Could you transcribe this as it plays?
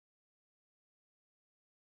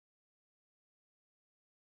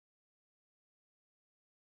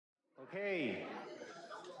Okay.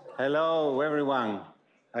 Hello, everyone.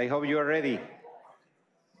 I hope you are ready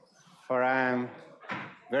for a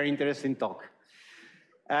very interesting talk.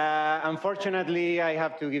 Unfortunately, I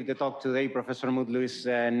have to give the talk today. Professor Mutlu is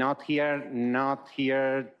not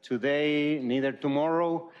here today, neither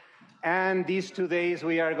tomorrow. And these 2 days,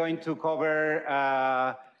 we are going to cover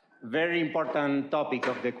a very important topic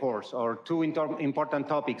of the course, or two important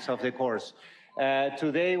topics of the course.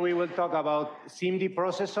 Today, we will talk about SIMD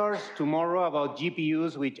processors, tomorrow about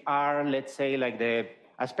GPUs, which are, let's say, like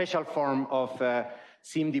a special form of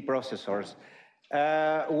SIMD processors.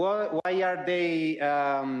 Why are they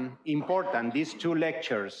important, these two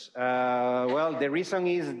lectures? Well, the reason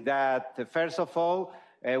is that, first of all,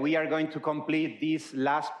 we are going to complete this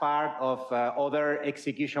last part of other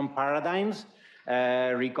execution paradigms.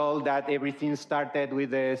 Recall that everything started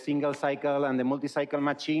with the single cycle and the multi-cycle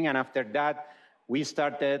machine, and after that, we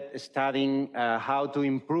started studying how to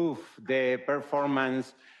improve the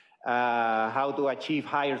performance, how to achieve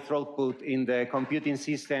higher throughput in the computing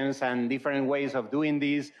systems and different ways of doing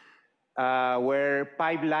this, where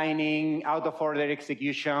pipelining, out-of-order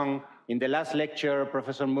execution. In the last lecture,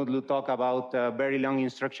 Professor Mutlu talked about very long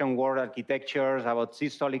instruction word architectures, about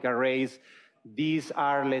systolic arrays. These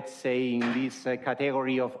are, let's say, in this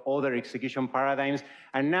category of other execution paradigms.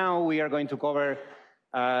 And now we are going to cover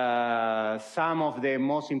some of the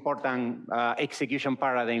most important execution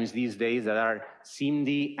paradigms these days that are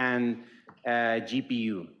SIMD and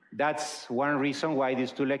GPU. That's one reason why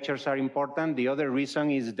these two lectures are important. The other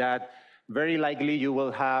reason is that very likely you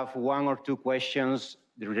will have one or two questions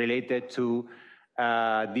related to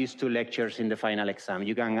these two lectures in the final exam.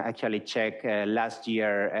 You can actually check last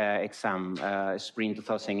year exam, spring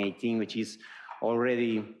 2018, which is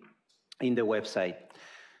already in the website.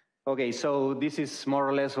 Okay, so this is more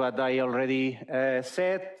or less what I already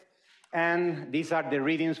said. And these are the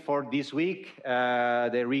readings for this week.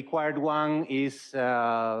 The required one is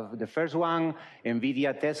the first one,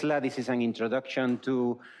 NVIDIA Tesla. This is an introduction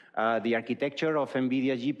to the architecture of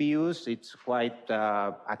NVIDIA GPUs. It's quite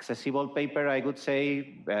accessible paper, I would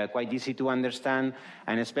say, quite easy to understand,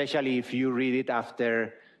 and especially if you read it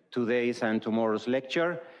after today's and tomorrow's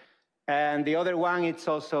lecture. And the other one, it's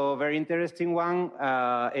also a very interesting one.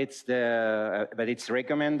 But it's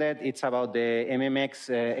recommended. It's about the MMX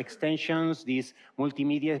extensions, these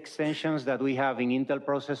multimedia extensions that we have in Intel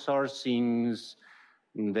processors since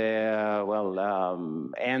the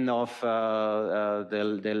end of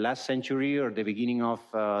the last century or the beginning of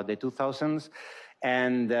the 2000s.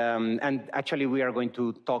 And actually, we are going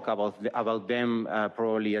to talk about them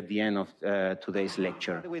probably at the end of today's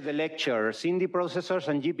lecture. With the lecture, SIMD processors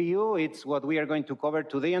and GPU, it's what we are going to cover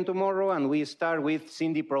today and tomorrow, and we start with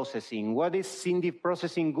SIMD processing. What is SIMD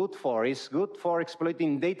processing good for? It's good for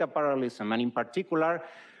exploiting data parallelism, and in particular,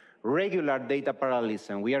 regular data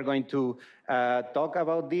parallelism. We are going to talk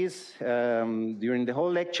about this during the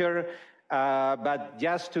whole lecture. But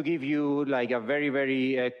just to give you like a very,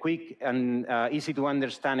 very quick and easy to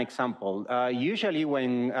understand example, usually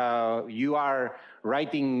when you are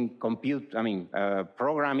writing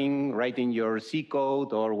programming, writing your C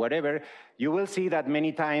code or whatever, you will see that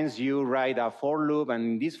many times you write a for loop, and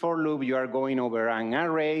in this for loop you are going over an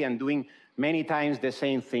array and doing many times the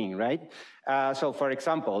same thing, right? So for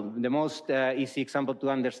example, the most easy example to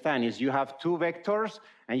understand is you have two vectors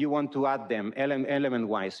and you want to add them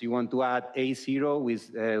element-wise. You want to add A0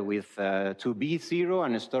 to B0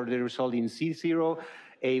 and store the result in C0,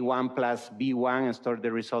 A1 plus B1 and store the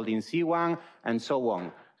result in C1, and so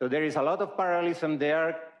on. So there is a lot of parallelism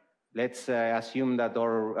there. Let's assume that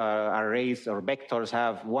our arrays or vectors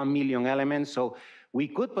have 1 million elements. So we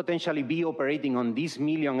could potentially be operating on these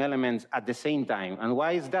million elements at the same time. And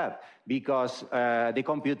why is that? Because the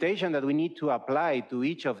computation that we need to apply to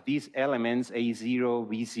each of these elements, A0,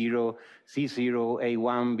 B0, C0,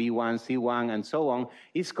 A1, B1, C1, and so on,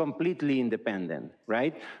 is completely independent,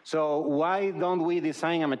 right? So why don't we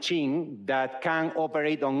design a machine that can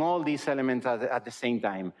operate on all these elements at the same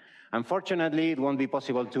time? Unfortunately, it won't be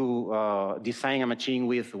possible to design a machine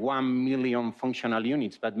with 1 million functional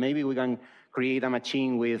units, but maybe we can create a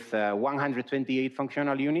machine with 128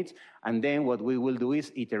 functional units, and then what we will do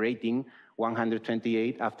is iterating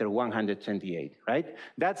 128 after 128, right?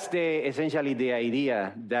 That's essentially the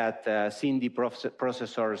idea that SIMD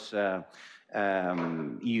processors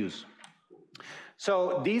use.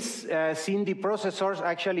 So these SIMD processors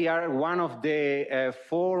actually are one of the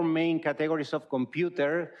 4 main categories of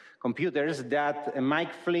computers that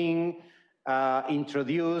Mike Flynn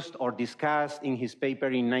introduced or discussed in his paper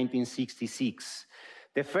in 1966.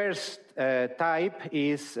 The first type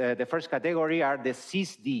is, the first category are the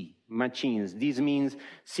SIMD machines. This means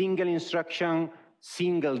single instruction,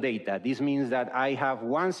 single data. This means that I have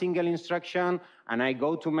one single instruction and I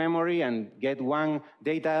go to memory and get one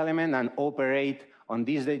data element and operate on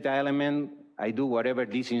this data element. I do whatever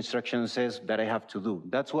this instruction says that I have to do.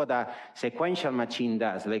 That's what a sequential machine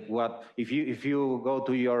does. Like what, if you go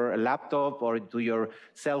to your laptop or to your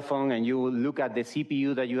cell phone and you look at the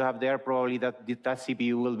CPU that you have there, probably that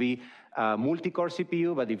CPU will be a multi-core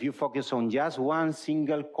CPU, but if you focus on just one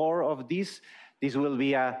single core of this will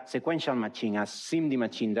be a sequential machine, a SIMD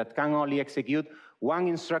machine that can only execute one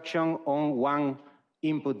instruction on one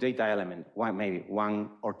input data element, maybe one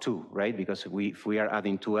or two, right? Because if we are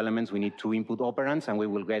adding two elements, we need two input operands and we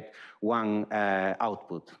will get one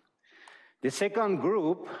output. The second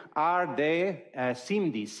group are the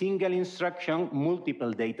SIMD, single instruction,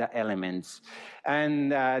 multiple data elements.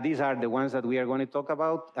 And these are the ones that we are going to talk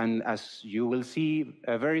about. And as you will see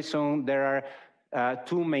very soon, there are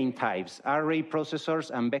two main types, array processors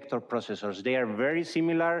and vector processors. They are very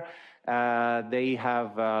similar. They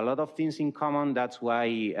have a lot of things in common. That's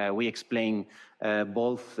why we explain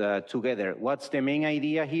both together. What's the main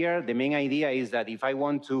idea here? The main idea is that if I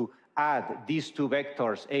want to add these two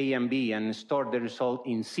vectors, A and B, and store the result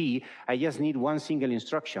in C, I just need one single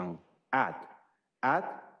instruction, add,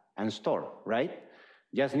 and store, right?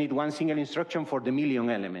 Just need one single instruction for the million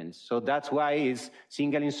elements. So that's why it's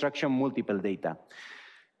single instruction, multiple data.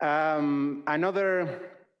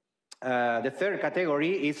 The third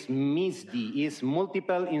category is MISD, is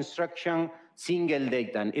multiple instruction, single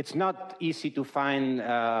data. It's not easy to find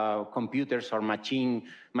computers or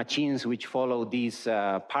machines which follow this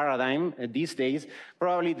paradigm these days.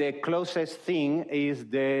 Probably the closest thing is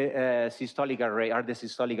the systolic array, are the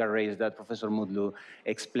systolic arrays that Professor Mutlu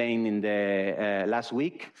explained in the last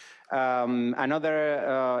week.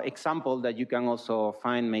 Another example that you can also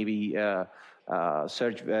find, maybe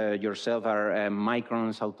search yourself, are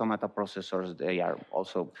Micron's automata processors. They are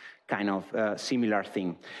also kind of similar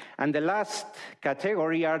thing. And the last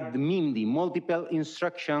category are the MIMD, multiple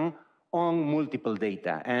instruction on multiple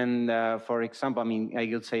data. And for example, I mean, I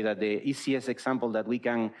would say that the easiest example that we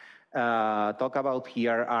can talk about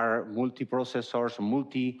here are multiprocessors,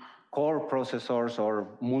 multi-core processors, or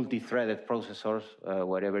multi-threaded processors,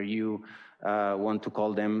 whatever you want to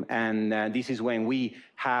call them. And this is when we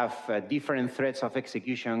have different threads of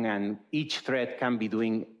execution, and each thread can be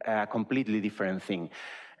doing a completely different thing.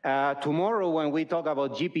 Tomorrow, when we talk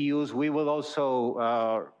about GPUs, we will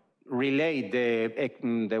also relate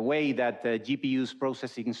the way that GPUs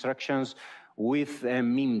process instructions with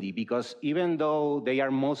MIMD, because even though they are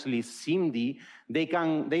mostly SIMD,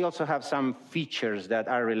 they also have some features that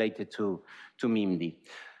are related to MIMD.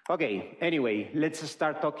 Okay, anyway, let's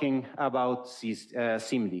start talking about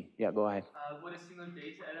SIMD. Yeah, go ahead. Would a single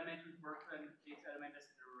data element refer to a data element as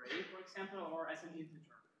an array, for example, or as an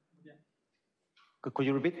integer? Yeah. Could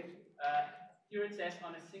you repeat? Here it says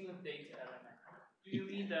on a single data element. Do you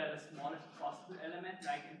mean the smallest possible element,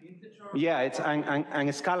 like an integer? Yeah, it's a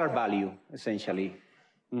scalar value, essentially.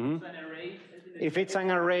 Mm-hmm. So an array? If it's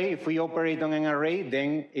an array, if we operate on an array,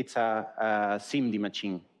 then it's a SIMD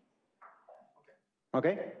machine.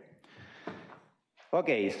 Okay?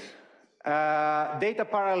 Okay. Data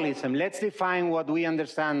parallelism. Let's define what we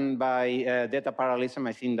understand by data parallelism.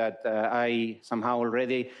 I think that I somehow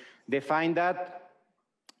already defined that.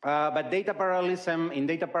 But data parallelism, in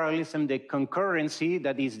data parallelism, the concurrency,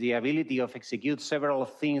 that is the ability of execute several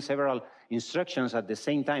things, several instructions at the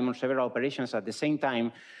same time, or several operations at the same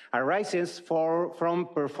time, arises from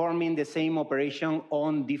performing the same operation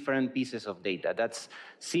on different pieces of data. That's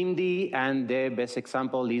SIMD, and the best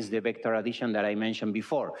example is the vector addition that I mentioned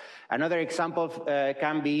before. Another example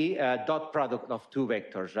can be a dot product of two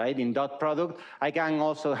vectors, right? In dot product, I can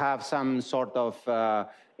also have some sort of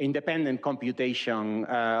independent computation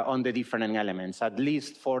on the different elements, at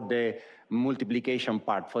least for the multiplication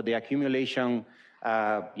part. For the accumulation,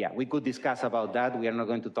 yeah, we could discuss about that. We are not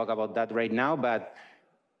going to talk about that right now, but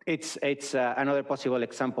it's another possible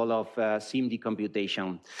example of SIMD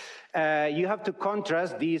computation. You have to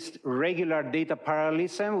contrast this regular data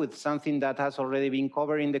parallelism with something that has already been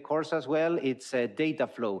covered in the course as well. It's data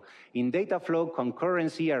flow. In data flow,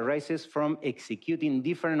 concurrency arises from executing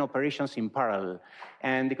different operations in parallel.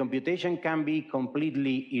 And the computation can be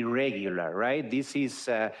completely irregular, right? This is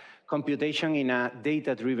computation in a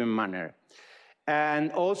data-driven manner.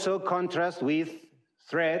 And also contrast with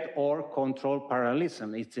thread or control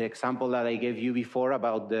parallelism. It's the example that I gave you before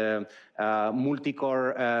about the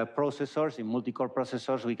multi-core processors. In multi-core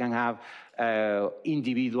processors, we can have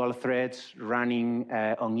individual threads running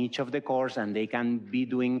on each of the cores, and they can be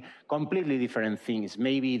doing completely different things.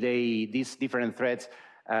 Maybe these different threads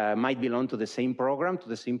might belong to the same program, to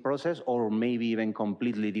the same process, or maybe even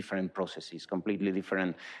completely different processes, completely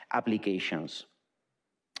different applications.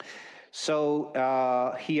 So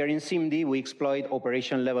here in SIMD, we exploit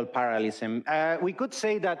operation-level parallelism. We could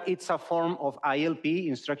say that it's a form of ILP,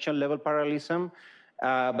 instruction-level parallelism,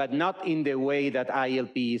 but not in the way that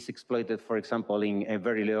ILP is exploited, for example, in a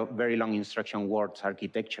very long instruction words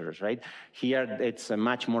architectures, right? Here, it's a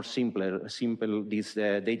much more simple this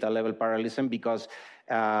data-level parallelism, because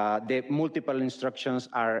the multiple instructions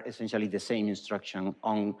are essentially the same instruction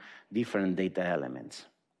on different data elements.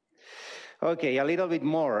 Okay, a little bit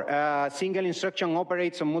more. Single instruction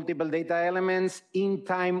operates on multiple data elements in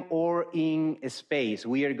time or in space.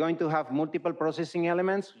 We are going to have multiple processing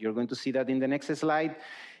elements. You're going to see that in the next slide.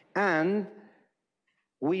 And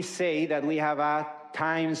we say that we have a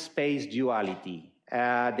time-space duality.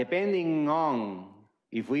 Depending on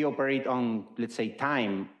if we operate on, let's say,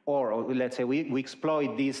 time, or let's say we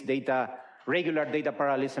exploit this regular data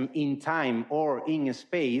parallelism in time or in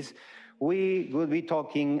space, we will be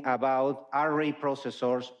talking about array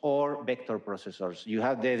processors or vector processors. You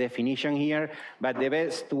have the definition here, but the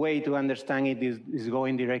best way to understand it is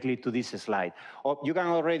going directly to this slide. You can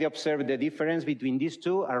already observe the difference between these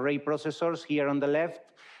two array processors here on the left.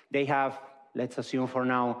 They have, let's assume for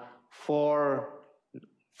now, 4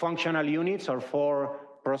 functional units or 4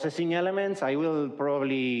 processing elements. I will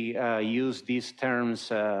probably use these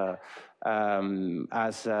terms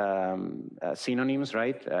as synonyms,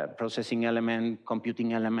 right? Processing element,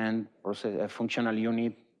 computing element, functional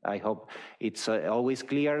unit. I hope it's always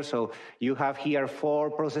clear. So you have here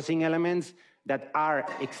 4 processing elements that are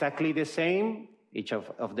exactly the same. Each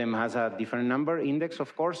of them has a different number, index,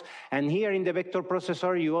 of course. And here in the vector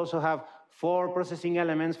processor, you also have 4 processing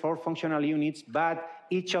elements, 4 functional units, but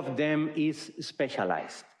each of them is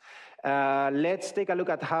specialized. Let's take a look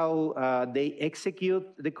at how they execute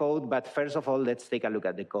the code, but first of all, let's take a look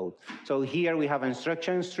at the code. So here we have an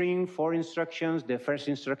instruction string, 4 instructions. The first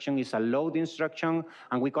instruction is a load instruction,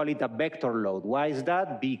 and we call it a vector load. Why is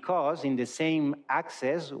that? Because in the same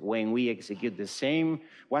access, when we execute the same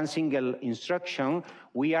one single instruction,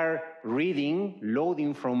 we are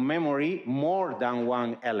loading from memory more than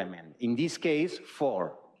 1 element. In this case,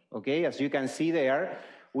 4. Okay, as you can see there,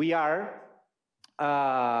 we are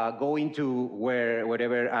going to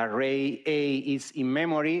wherever array A is in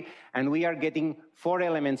memory, and we are getting 4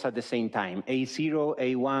 elements at the same time, A0,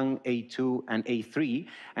 A1, A2, and A3,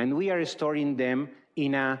 and we are storing them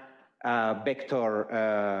in a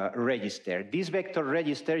vector register. This vector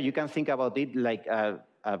register, you can think about it like a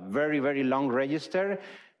very, very long register,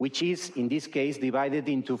 which is, in this case, divided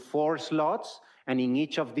into 4 slots, and in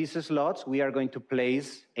each of these slots, we are going to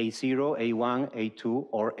place A0, A1, A2,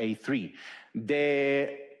 or A3. The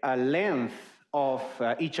length of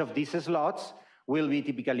each of these slots will be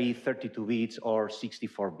typically 32 bits or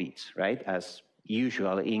 64 bits, right? As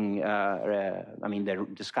usual in,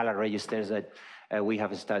 the Scala registers that we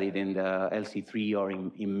have studied in the LC3 or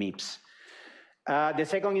in MIPS. The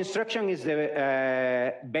second instruction is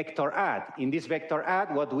the vector add. In this vector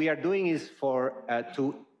add, what we are doing is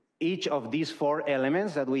to each of these 4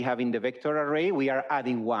 elements that we have in the vector array, we are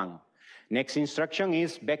adding 1. Next instruction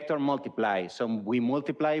is vector multiply. So we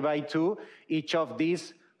multiply by 2 each of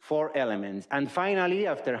these 4 elements. And finally,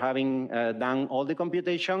 after having done all the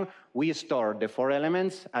computation, we store the 4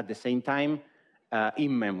 elements at the same time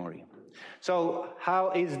in memory. So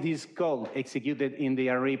how is this code executed in the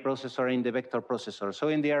array processor, in the vector processor? So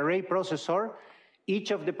in the array processor,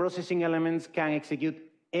 each of the processing elements can execute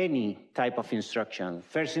any type of instruction.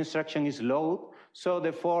 First instruction is load, so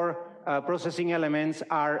the 4 processing elements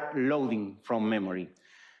are loading from memory.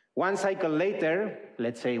 1 cycle later,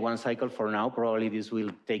 let's say 1 cycle for now, probably this will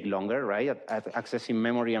take longer, right? Accessing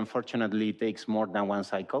memory, unfortunately, takes more than 1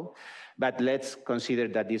 cycle. But let's consider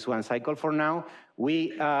that this 1 cycle for now.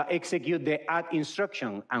 We execute the add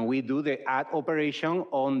instruction, and we do the add operation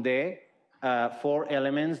on the 4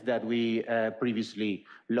 elements that we previously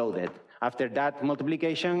loaded. After that,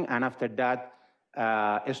 multiplication, and after that,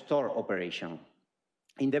 store operation.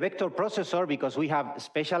 In the vector processor, because we have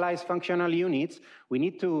specialized functional units, we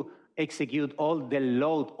need to execute all the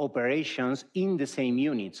load operations in the same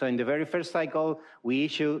unit. So in the very first cycle, we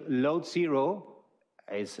issue load 0,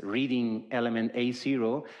 is reading element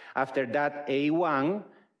A0, after that A1,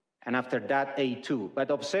 and after that A2.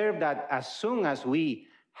 But observe that as soon as we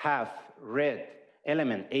have read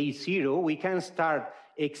element A0, we can start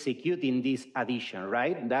executing this addition,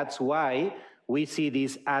 right? That's why we see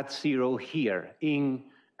this add 0 here in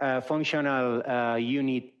functional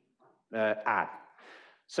unit add.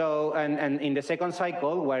 So, and in the second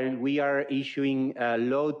cycle, while we are issuing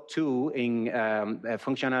load 2 in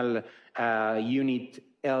functional unit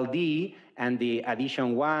LD and the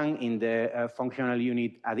addition 1 in the functional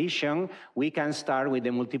unit addition, we can start with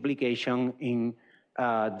the multiplication in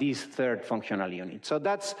this third functional unit. So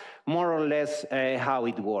that's more or less how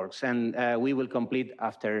it works. And we will complete,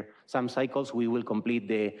 after some cycles, we will complete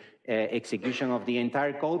the execution of the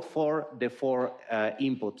entire code for the 4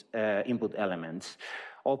 input elements.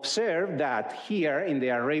 Observe that here in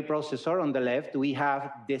the array processor on the left, we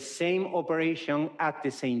have the same operation at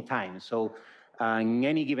the same time. So in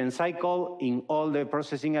any given cycle, in all the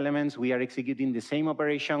processing elements, we are executing the same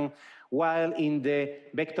operation, while in the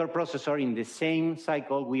vector processor, in the same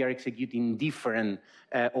cycle, we are executing different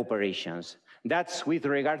operations. That's with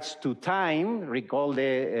regards to time. Recall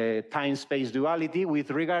the time-space duality.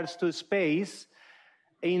 With regards to space,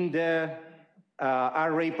 in the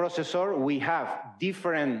array processor, we have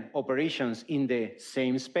different operations in the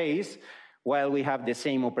same space, while we have the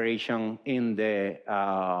same operation in the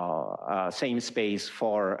same space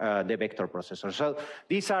for the vector processor. So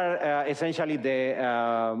these are essentially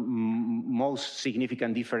the most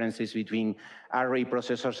significant differences between array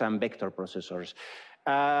processors and vector processors.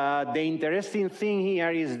 The interesting thing here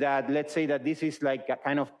is that, let's say that this is like a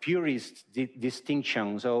kind of purist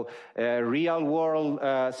distinction. So real-world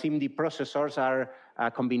SIMD processors are a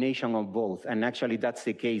combination of both, and actually that's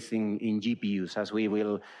the case in GPUs, as we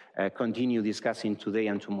will continue discussing today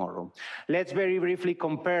and tomorrow. Let's very briefly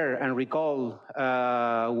compare and recall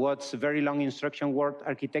what's very long instruction word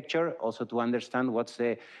architecture, also to understand what's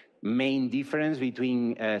the main difference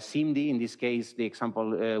between SIMD, in this case the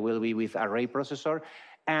example will be with array processor,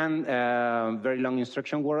 and very long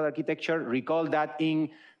instruction word architecture. Recall that in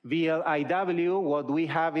VLIW, what we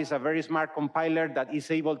have is a very smart compiler that is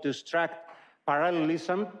able to extract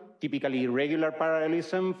parallelism, typically irregular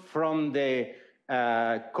parallelism, from the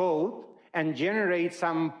code and generate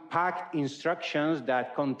some packed instructions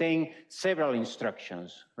that contain several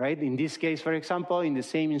instructions, right? In this case, for example, in the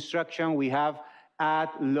same instruction, we have add,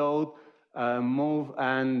 load, move,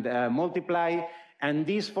 and multiply, and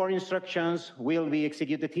these 4 instructions will be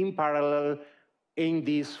executed in parallel in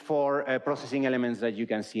these 4 processing elements that you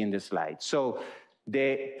can see in the slide. So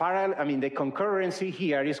the concurrency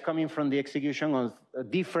here is coming from the execution of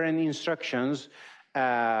different instructions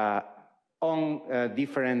on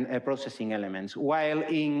different processing elements, while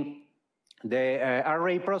in the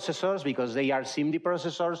array processors, because they are SIMD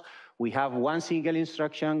processors, we have one single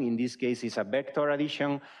instruction. In this case, it's a vector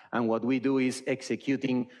addition, and what we do is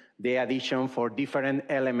executing the addition for different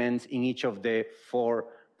elements in each of the 4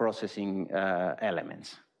 processing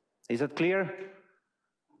elements. Is that clear?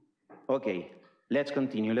 Okay, let's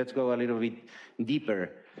continue. Let's go a little bit deeper.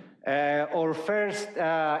 Our first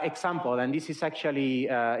example, and this is actually,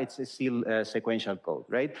 it's still sequential code,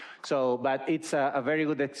 right? So, but it's a very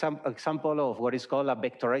good example of what is called a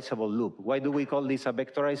vectorizable loop. Why do we call this a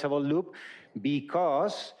vectorizable loop?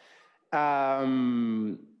 Because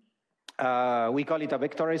we call it a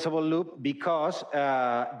vectorizable loop because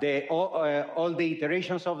all the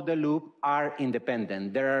iterations of the loop are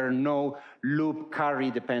independent. There are no loop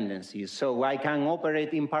carry dependencies. So I can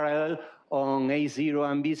operate in parallel on A0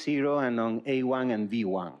 and B0 and on A1 and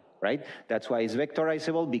B1, right? That's why it's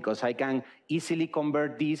vectorizable, because I can easily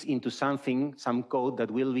convert this into something, some code that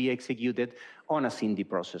will be executed on a SIMD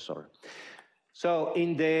processor. So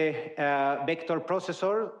in the vector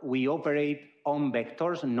processor, we operate on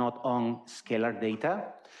vectors, not on scalar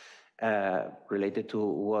data, related to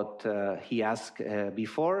what he asked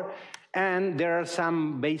before. And there are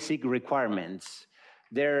some basic requirements.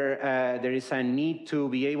 There is a need to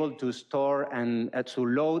be able to store and to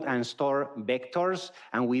load and store vectors,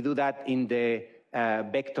 and we do that in the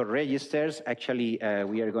vector registers. Actually,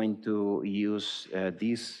 we are going to use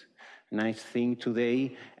this nice thing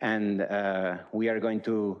today, and we are going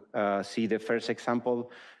to see the first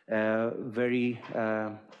example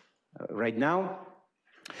right now.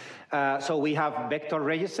 So we have vector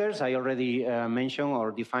registers. I already mentioned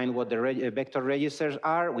or defined what the vector registers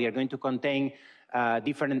are. We are going to contain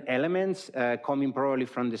different elements coming probably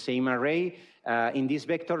from the same array in these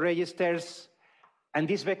vector registers. And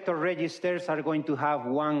these vector registers are going to have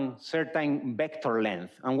one certain vector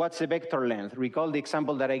length. And what's the vector length? Recall the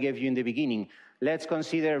example that I gave you in the beginning. Let's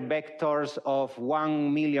consider vectors of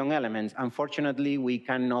 1 million elements. Unfortunately, we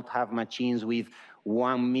cannot have machines with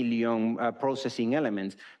 1 million processing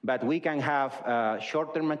elements, but we can have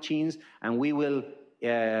shorter machines, and we will,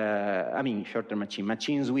 shorter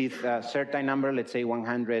machines with a certain number, let's say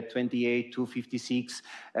 128, 256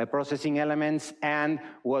 processing elements, and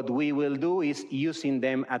what we will do is using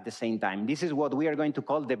them at the same time. This is what we are going to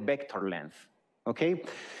call the vector length, okay?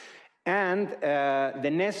 And the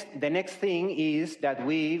next thing is that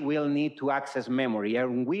we will need to access memory,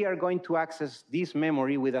 and we are going to access this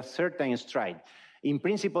memory with a certain stride. In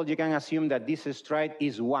principle, you can assume that this stride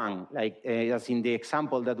is 1, like as in the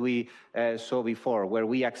example that we saw before, where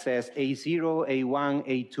we access A0, A1,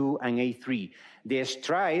 A2, and A3. The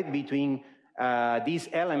stride between these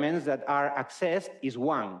elements that are accessed is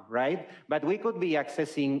 1, right? But we could be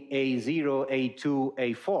accessing A0, A2,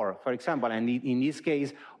 A4, for example, and in this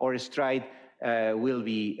case, our stride will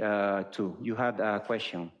be 2. You had a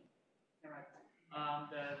question. All right.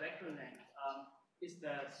 The vector length is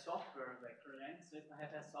the software vector length. So if I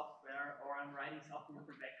have a software or I'm writing something with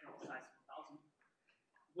a vector of size 1000,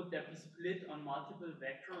 would that be split on multiple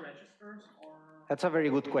vector registers? Or? That's a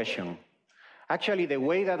very good question. Actually, the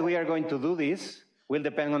way that we are going to do this will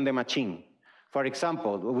depend on the machine. For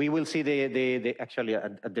example, we will see actually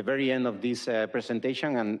at the very end of this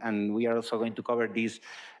presentation, and we are also going to cover this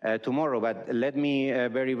tomorrow, but let me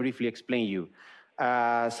very briefly explain you.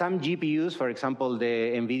 Some GPUs, for example,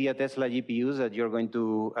 the NVIDIA Tesla GPUs that you're going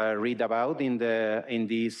to read about in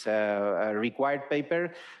this required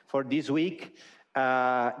paper for this week,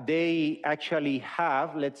 they actually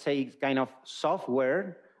have, let's say, kind of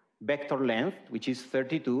software vector length, which is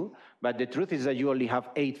 32, but the truth is that you only have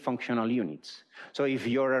 8 functional units. So if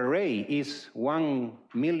your array is 1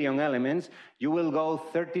 million elements, you will go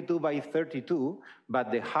 32 by 32,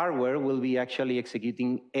 but the hardware will be actually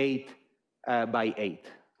executing 8 by 8.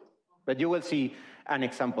 But you will see an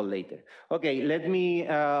example later. Okay, let me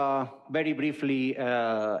very briefly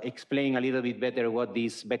explain a little bit better what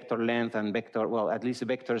this vector length and vector, well, at least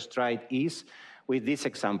vector stride is with this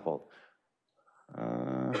example.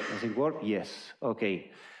 Does it work? Yes,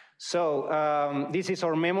 okay. So this is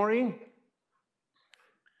our memory.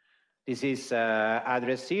 This is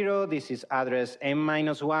address 0, this is address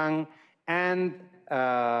n-1, and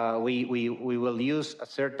we will use a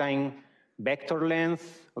certain vector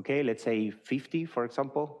length, okay, let's say 50, for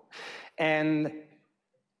example, and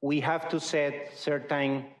we have to set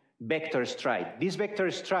certain vector stride. This vector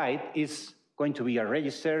stride is going to be a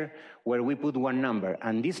register where we put one number,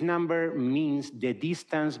 and this number means the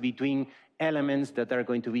distance between elements that are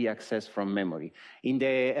going to be accessed from memory. In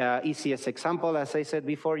the ECS example, as I said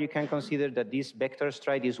before, you can consider that this vector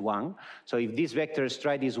stride is 1. So if this vector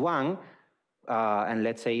stride is 1, and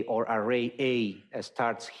let's say our array A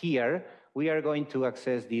starts here, we are going to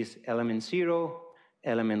access this element 0,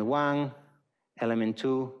 element 1, element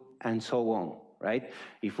 2, and so on, right?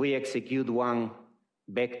 If we execute one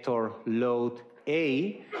vector load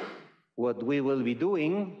A, what we will be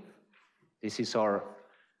doing, this is our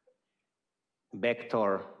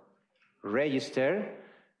vector register,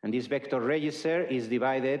 and this vector register is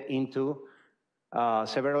divided into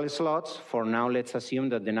several slots. For now, let's assume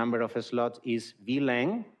that the number of slots is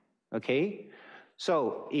VLAN, okay?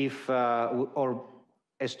 So if our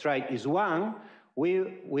stride is 1,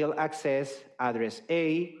 we will access address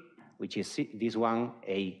A, which is this one,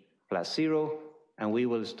 A plus 0, and we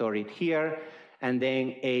will store it here, and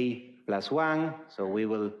then A plus 1, so we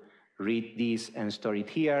will read this and store it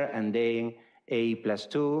here, and then A plus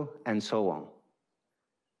 2, and so on,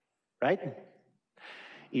 right?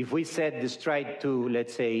 If we set the stride to,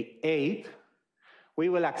 let's say, 8, we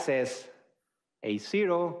will access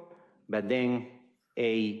A0, but then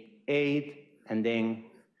A8, and then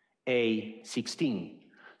A16.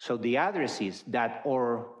 So the addresses that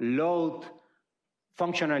our load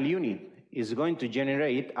functional unit is going to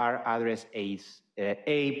generate are address A's,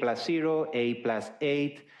 A plus 0, A plus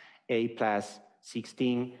 8, A plus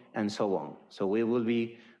 16, and so on. So we will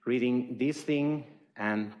be reading this thing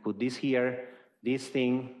and put this here, this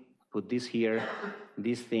thing, put this here,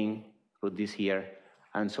 this thing, put this here,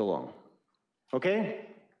 and so on. Okay?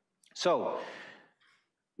 So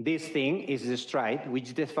this thing is the stride,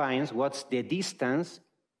 which defines what's the distance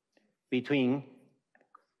between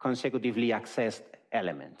consecutively accessed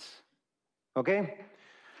elements. Okay?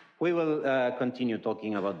 We will continue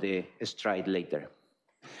talking about the stride later.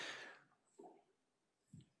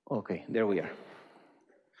 Okay, there we are.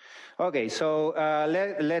 Okay, so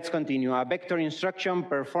let's continue. A vector instruction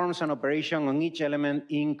performs an operation on each element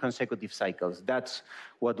in consecutive cycles. That's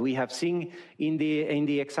what we have seen in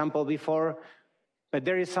the example before. But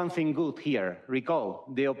there is something good here. Recall,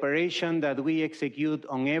 the operation that we execute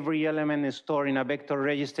on every element stored in a vector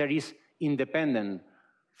register is independent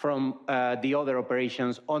from the other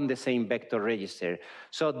operations on the same vector register.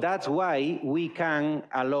 So that's why we can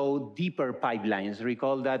allow deeper pipelines.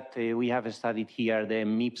 Recall that we have studied here the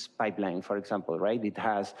MIPS pipeline, for example, right? It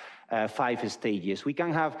has 5 stages. We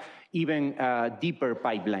can have even deeper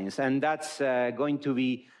pipelines, and that's going to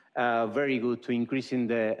be very good to increasing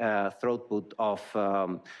the throughput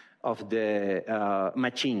of the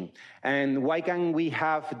machine. And why can we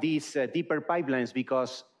have these deeper pipelines?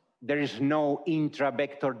 Because there is no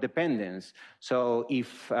intra-vector dependence. So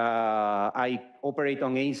if I operate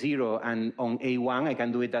on A0 and on A1, I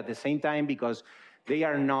can do it at the same time because they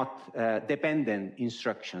are not dependent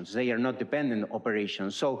instructions. They are not dependent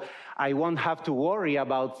operations. So I won't have to worry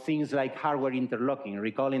about things like hardware interlocking.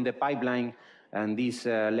 Recall in the pipeline and this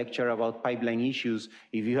lecture about pipeline issues,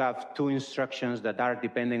 if you have 2 instructions that are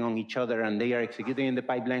depending on each other and they are executing in the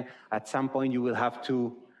pipeline, at some point you will have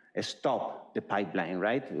to stop the pipeline,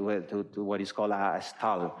 right? To what is called a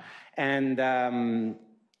stall. And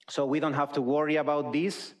so we don't have to worry about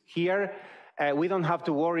this here. We don't have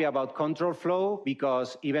to worry about control flow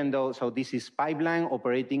because even though, so this is pipeline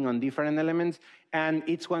operating on different elements and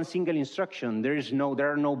it's one single instruction.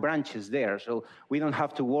 There are no branches there, so we don't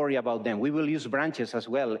have to worry about them. We will use branches as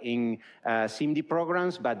well in SIMD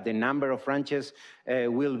programs, but the number of branches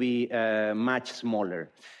will be much smaller.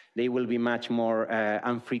 They will be much more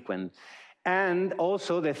infrequent. And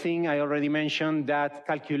also the thing I already mentioned, that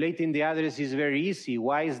calculating the address is very easy.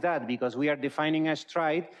 Why is that? Because we are defining a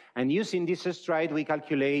stride, and using this stride, we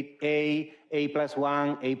calculate A plus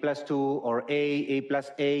 1, A plus 2, or A plus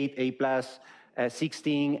 8, A plus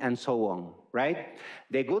 16, and so on, right?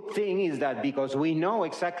 The good thing is that because we know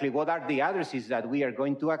exactly what are the addresses that we are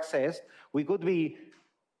going to access, we could be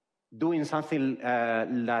doing something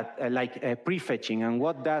like prefetching. And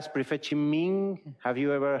what does prefetching mean? Have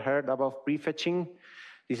you ever heard about prefetching?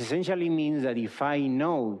 This essentially means that if I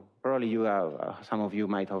know, probably you have, some of you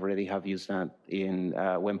might already have used that in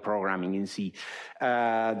when programming in C.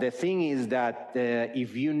 The thing is that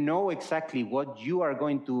if you know exactly what you are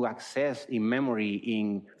going to access in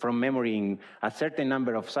memory, from memory in a certain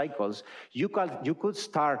number of cycles, you could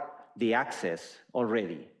start the access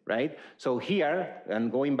already, right? So here, and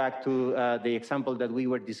going back to the example that we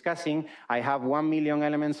were discussing, I have 1 million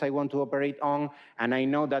elements I want to operate on, and I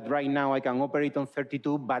know that right now I can operate on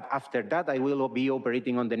 32, but after that I will be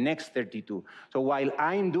operating on the next 32. So while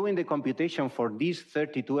I'm doing the computation for these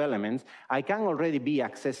 32 elements, I can already be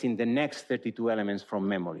accessing the next 32 elements from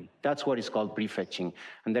memory. That's what is called prefetching,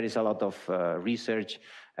 and there is a lot of research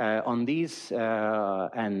on this,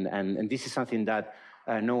 and this is something that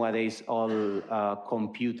nowadays all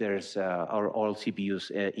computers or all CPUs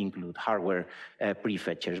include hardware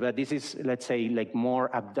prefetchers. But this is, let's say, like more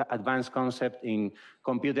advanced concept in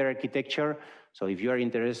computer architecture. So if you are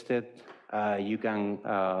interested, you can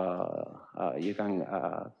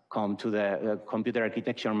come to the computer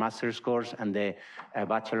architecture master's course and the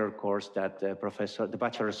bachelor course that the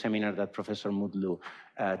bachelor seminar that Professor Mutlu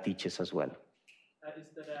teaches as well. Is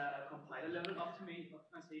that a compiler level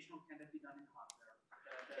optimization, or can that be done in hardware?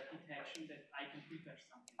 Detection that I can prefetch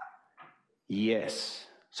something? Yes.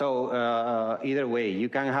 So either way, you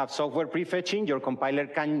can have software prefetching. Your compiler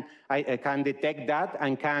can detect that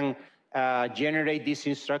and can generate these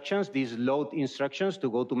instructions, these load instructions to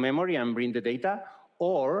go to memory and bring the data,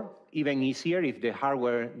 or even easier if the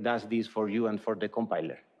hardware does this for you and for the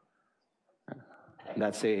compiler.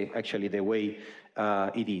 That's actually the way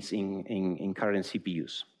it is in current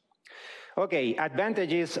CPUs. Okay,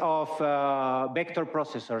 advantages of vector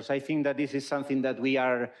processors. I think that this is something that we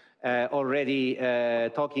are already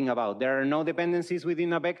talking about. There are no dependencies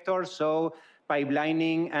within a vector, so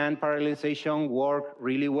pipelining and parallelization work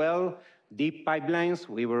really well. Deep pipelines,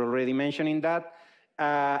 we were already mentioning that.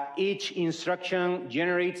 Each instruction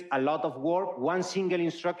generates a lot of work. One single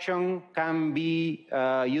instruction can be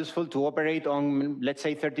useful to operate on, let's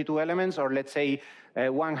say, 32 elements, or let's say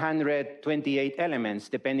 128 elements,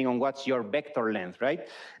 depending on what's your vector length, right?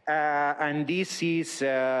 And this is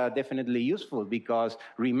definitely useful because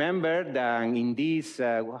remember that in this,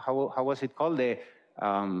 how was it called?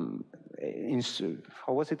 How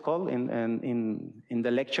was it called in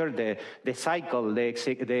the lecture? The cycle,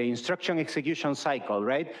 the instruction execution cycle,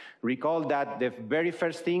 right? Recall that the very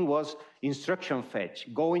first thing was instruction fetch,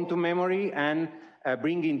 go into memory and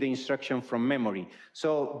bringing the instruction from memory.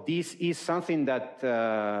 So this is something that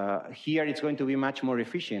here it's going to be much more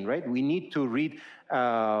efficient, right? We need to read,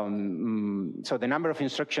 so the number of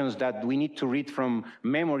instructions that we need to read from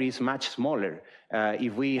memory is much smaller.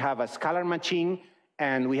 If we have a scalar machine,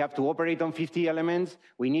 and we have to operate on 50 elements,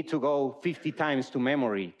 we need to go 50 times to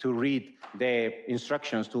memory to read the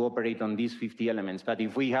instructions to operate on these 50 elements. But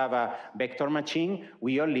if we have a vector machine,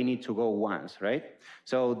 we only need to go once, right?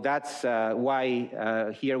 So that's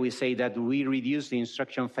why here we say that we reduce the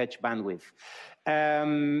instruction fetch bandwidth.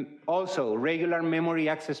 Also, regular memory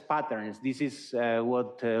access patterns. This is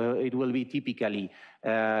what it will be typically.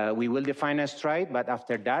 We will define a stride, but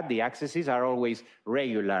after that, the accesses are always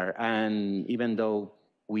regular. And even though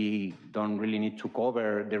we don't really need to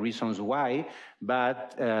cover the reasons why,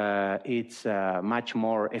 but it's much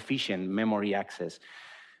more efficient memory access.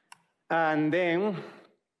 And then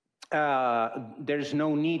there's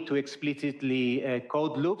no need to explicitly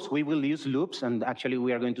code loops. We will use loops, and actually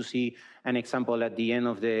we are going to see an example at the end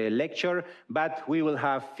of the lecture, but we will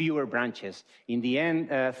have fewer branches. In the end,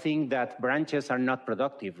 think that branches are not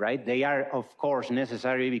productive, right? They are, of course,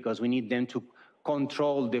 necessary because we need them to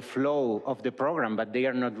control the flow of the program, but they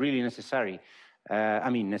are not really necessary. I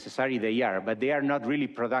mean, necessary they are, but they are not really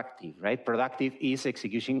productive, right? Productive is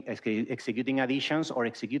executing additions or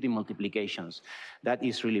executing multiplications. That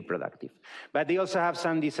is really productive. But they also have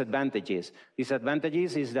some disadvantages.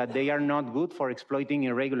 Disadvantages is that they are not good for exploiting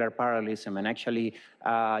irregular parallelism. And actually,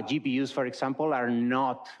 GPUs, for example, are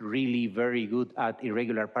not really very good at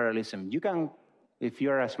irregular parallelism. You can, if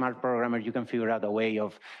you're a smart programmer, you can figure out a way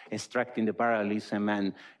of extracting the parallelism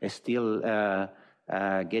and still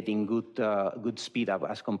getting good speed up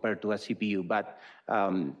as compared to a CPU, but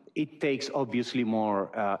it takes obviously more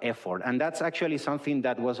effort. And that's actually something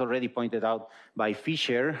that was already pointed out by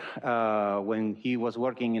Fisher when he was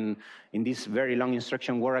working in these very long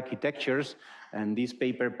instruction war architectures, and this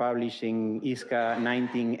paper published in ISCA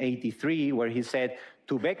 1983, where he said,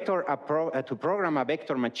 to program a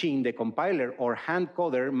vector machine, the compiler or hand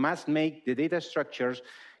coder must make the data structures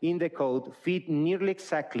in the code fit nearly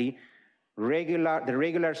exactly the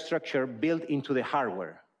regular structure built into the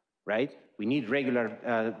hardware, right? We need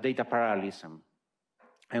regular data parallelism.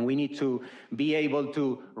 And we need to be able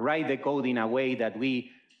to write the code in a way that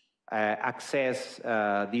we access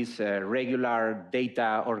this regular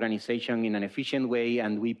data organization in an efficient way,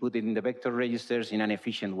 and we put it in the vector registers in an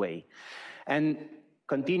efficient way. And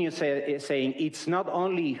continue saying it's not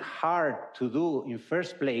only hard to do in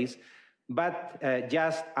first place, but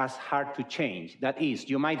just as hard to change. That is,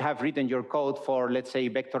 you might have written your code for, let's say,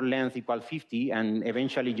 vector length equal 50, and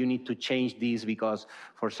eventually you need to change this because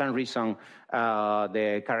for some reason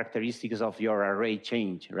the characteristics of your array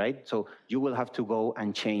change, right? So you will have to go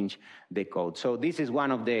and change the code. So this is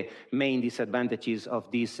one of the main disadvantages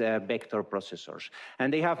of these vector processors.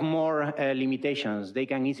 And they have more limitations. They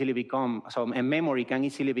can easily become, so a memory can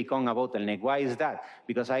easily become a bottleneck. Why is that?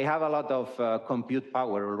 Because I have a lot of compute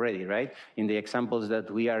power already, right? In the examples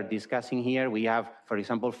that we are discussing here, we have, for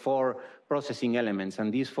example, 4 processing elements,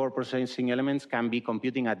 and these 4 processing elements can be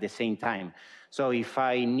computing at the same time. So if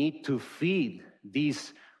I need to feed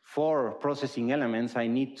these 4 processing elements, I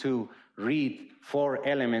need to read 4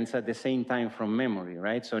 elements at the same time from memory,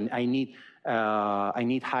 right? So I need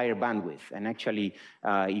higher bandwidth. And actually,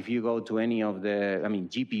 if you go to any of the,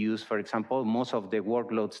 GPUs, for example, most of the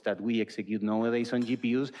workloads that we execute nowadays on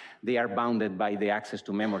GPUs, they are bounded by the access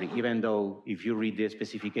to memory. Even though if you read the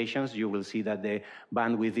specifications, you will see that the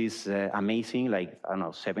bandwidth is amazing, like, I don't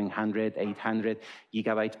know, 700, 800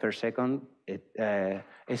 gigabytes per second. It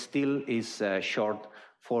still is short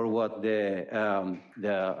for what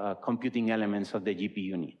the computing elements of the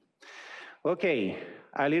GPU need. Okay,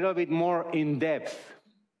 a little bit more in depth.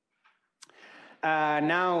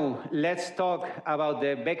 Now, let's talk about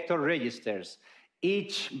the vector registers.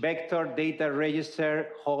 Each vector data register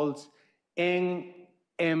holds n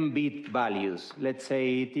bit values. Let's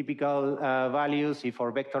say typical values, if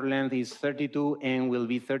our vector length is 32, n will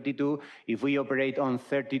be 32. If we operate on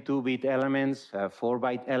 32-bit elements,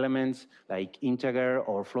 4-byte elements, like integer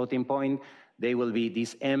or floating point, they will be,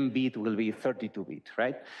 this m bit will be 32-bit,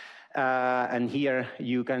 right? And here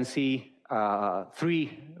you can see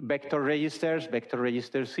 3 vector registers, vector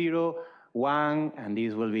register 0, 1, and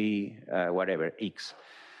these will be whatever, x.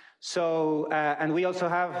 So, and we also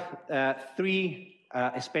have 3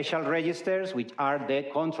 special registers, which are the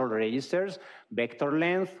control registers. Vector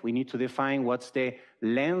length, we need to define what's the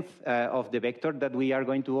length of the vector that we are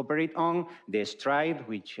going to operate on, the stride,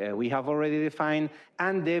 which we have already defined,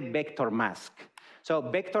 and the vector mask.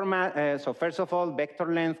 So so first of all, vector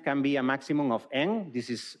length can be a maximum of n. This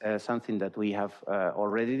is something that we have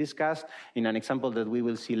already discussed. In an example that we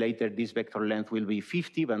will see later, this vector length will be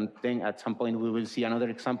 50, but then at some point we will see another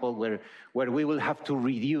example where we will have to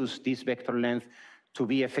reduce this vector length to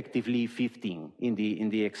be effectively 15 in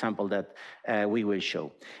the example that we will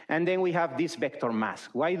show. And then we have this vector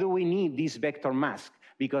mask. Why do we need this vector mask?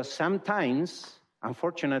 Because sometimes,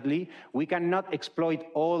 unfortunately, we cannot exploit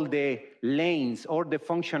all the lanes or the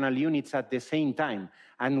functional units at the same time.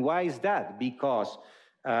 And why is that? Because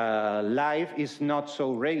life is not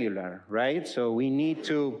so regular, right? So we need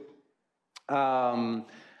to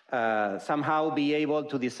somehow be able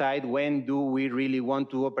to decide when do we really want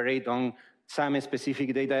to operate on some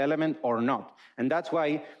specific data element or not. And that's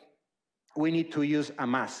why we need to use a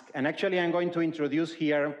mask. And actually, I'm going to introduce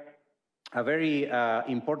here a very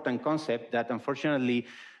important concept that unfortunately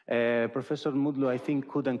Professor Mudlu, I think,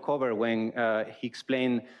 couldn't cover when he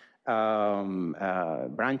explained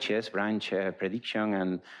branch prediction,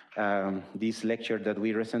 and this lecture that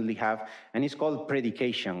we recently have, and it's called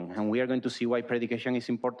predication. And we are going to see why predication is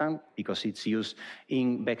important, because it's used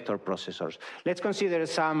in vector processors. Let's consider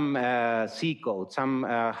some C code, some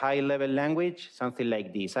high-level language, something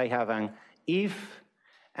like this. I have an if,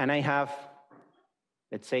 and I have,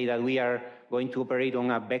 let's say that we are going to operate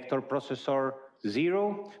on a vector processor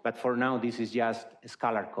 0, but for now this is just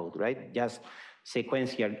scalar code, right? Just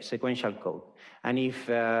sequential code. And if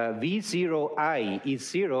V0I is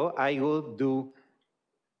 0, I will do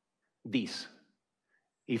this.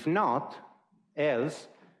 If not, else,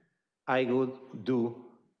 I would do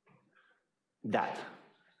that.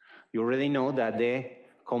 You already know that the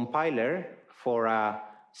compiler for a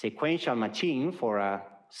sequential machine, for a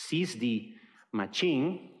SIMD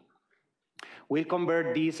machine, will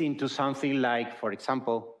convert this into something like, for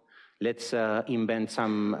example, let's invent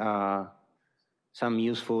some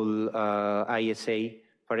useful ISA.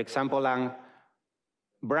 For example,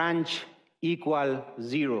 branch equal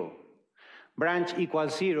 0. Branch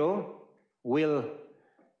equals 0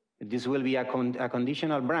 this will be a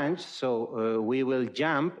conditional branch, so we will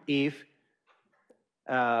jump if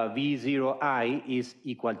V0I is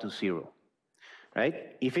equal to 0,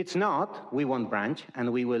 right? If it's not, we won't branch,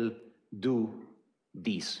 and we will do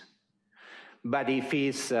this. But if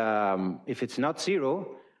it's not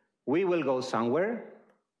 0, we will go somewhere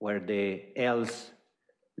where the else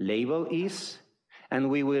label is,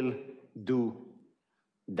 and we will do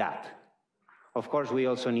that. Of course, we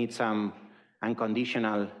also need some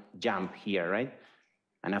unconditional jump here, right?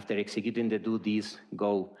 And after executing the do this,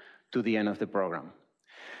 go to the end of the program.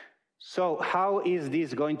 So how is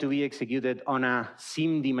this going to be executed on a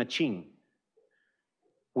SIMD machine?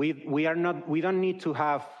 We don't need to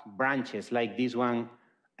have branches like this one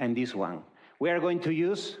and this one. We are going to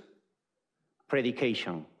use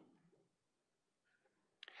predication.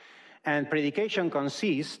 And predication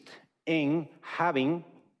consists in having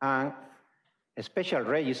a special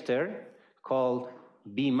register called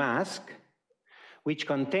vmask, which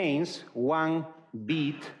contains 1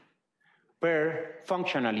 bit per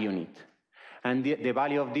functional unit. And the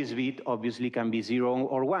value of this bit obviously can be 0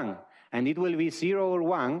 or 1. And it will be 0 or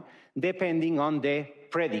 1 depending on the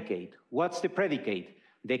predicate. What's the predicate?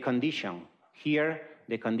 The condition here,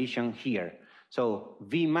 the condition here. So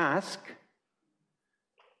vmask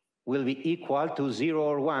will be equal to 0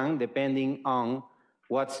 or 1 depending on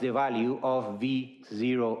what's the value of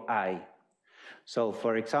V0I. So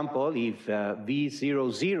for example, if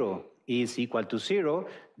V00 is equal to 0,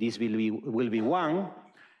 this will be 1.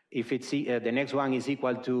 If it's, the next one is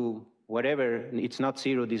equal to whatever, it's not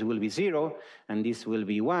 0, this will be 0, and this will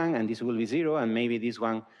be 1, and this will be 0, and maybe this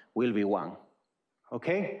one will be 1.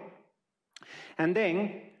 Okay? And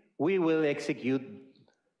then we will execute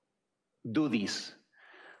do this.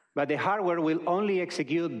 But the hardware will only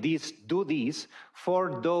execute this do this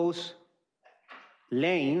for those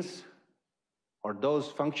lanes or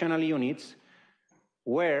those functional units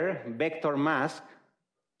where vector mask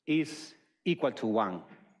is equal to 1.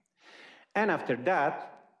 And after that,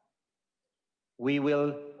 we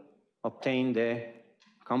will obtain the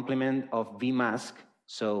complement of vmask.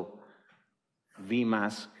 So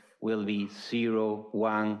vmask will be 0,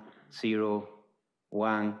 1, 0,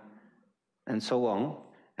 1, and so on.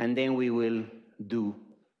 And then we will do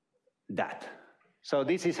that. So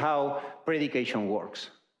this is how predication works.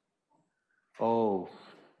 Oh,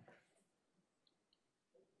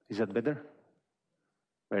 is that better?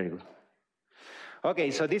 Very good.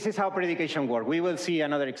 Okay, so this is how predication works. We will see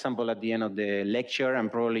another example at the end of the lecture,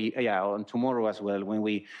 and probably, yeah, on tomorrow as well, when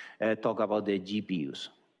we talk about the GPUs.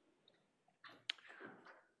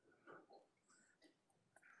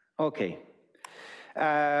 Okay.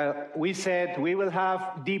 We said we will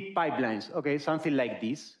have deep pipelines, okay, something like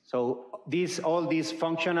this. So all these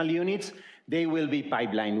functional units, they will be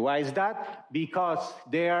pipelined. Why is that? Because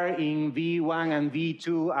they are in V1 and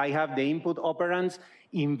V2, I have the input operands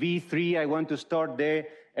In V3, I want to store the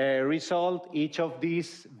result. Each of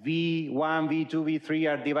these V1, V2, V3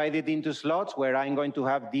 are divided into slots where I'm going to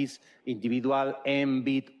have these individual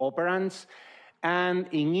m-bit operands. And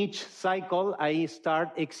in each cycle, I start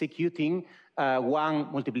executing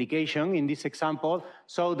one multiplication in this example,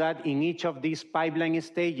 so that in each of these pipeline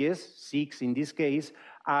stages, 6 in this case,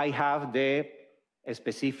 I have the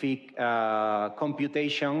specific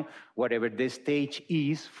computation, whatever the stage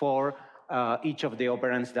is for each of the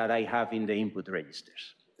operands that I have in the input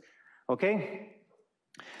registers. Okay?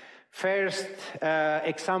 First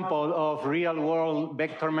example of real-world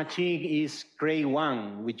vector machine is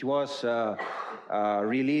Cray-1, which was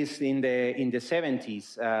released in the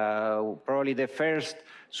 70s, probably the first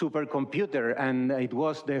supercomputer, and it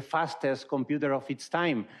was the fastest computer of its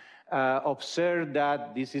time. Observe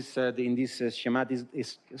that this is in this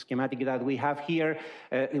schematic that we have here.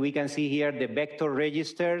 We can see here the vector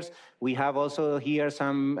registers. We have also here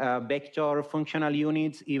some vector functional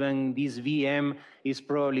units. Even this VM is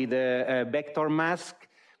probably the vector mask.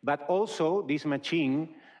 But also this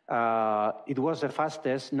machine, it was the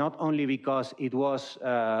fastest, not only because it was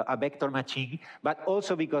a vector machine, but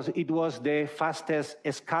also because it was the fastest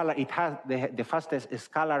scalar. It has the fastest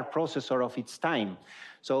scalar processor of its time.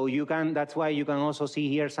 So you can, that's why you can also see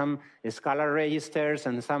here some scalar registers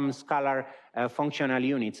and some scalar functional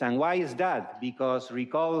units. And why is that? Because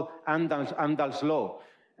recall Amdahl's law.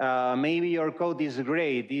 Maybe your code is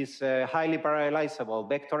great, is highly parallelizable,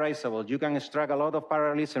 vectorizable. You can extract a lot of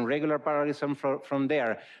parallelism, regular parallelism from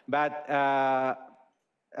there. But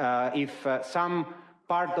if some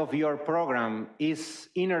part of your program is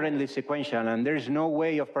inherently sequential and there's no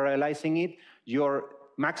way of parallelizing it, your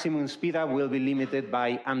maximum speedup will be limited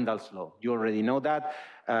by Amdahl's law. You already know that.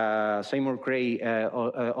 Seymour Cray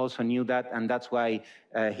also knew that, and that's why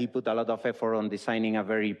he put a lot of effort on designing a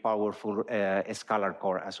very powerful scalar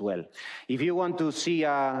core as well. If you want to see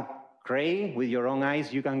Cray with your own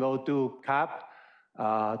eyes, you can go to CAP,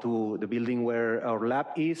 to the building where our lab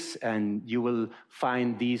is, and you will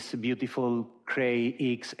find this beautiful Cray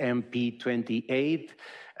XMP28.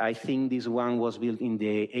 I think this one was built in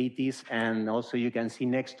the 80s, and also you can see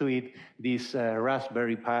next to it this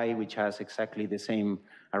Raspberry Pi, which has exactly the same,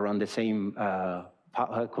 around the same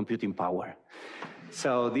computing power.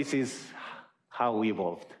 So this is how we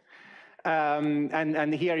evolved.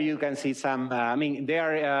 And here you can see some, I mean,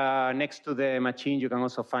 there next to the machine, you can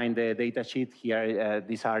also find the data sheet here.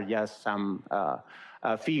 These are just some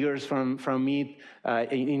figures from it.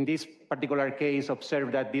 In this particular case,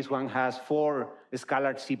 observe that this one has 4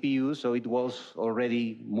 scalar CPUs, so it was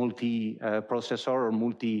already multi-processor or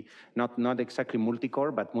not exactly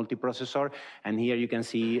multi-core, but multi-processor. And here you can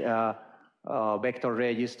see vector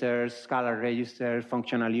registers, scalar registers,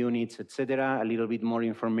 functional units, etc. A little bit more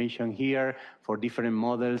information here for different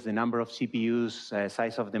models, the number of CPUs,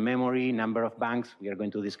 size of the memory, number of banks. We are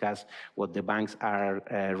going to discuss what the banks are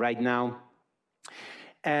right now.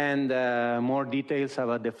 And more details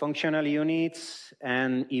about the functional units,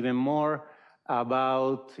 and even more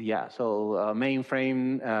about,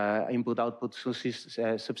 mainframe, input-output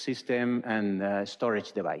subsystem, and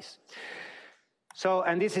storage device. So,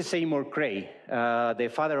 and this is Seymour Cray, the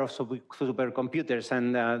father of supercomputers,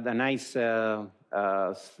 and the nice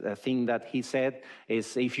thing that he said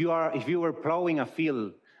is, if you were plowing a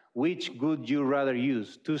field, which would you rather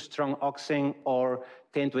use, 2 strong oxen or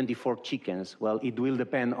 1024 chickens? Well, it will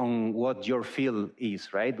depend on what your field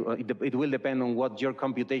is, right? It will depend on what your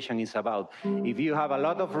computation is about. If you have a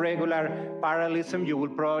lot of regular parallelism, you will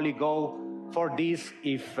probably go for this.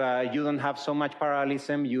 If you don't have so much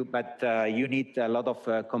parallelism, but you need a lot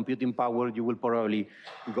of computing power, you will probably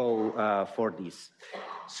go for this.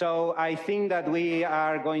 So I think that we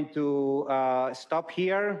are going to stop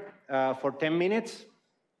here for 10 minutes.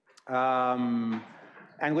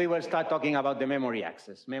 And we will start talking about the memory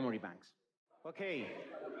access, memory banks. Okay.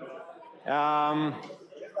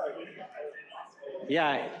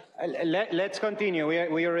 Yeah, let's continue.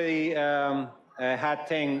 We already had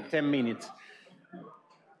 10 minutes.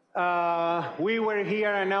 We were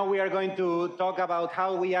here, and now we are going to talk about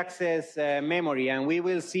how we access memory, and we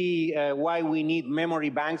will see why we need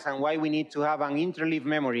memory banks and why we need to have an interleave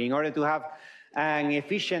memory in order to have an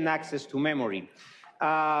efficient access to memory.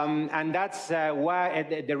 And that's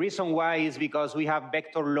why the reason why is because we have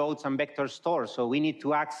vector loads and vector stores. So we need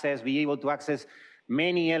to be able to access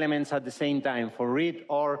many elements at the same time for read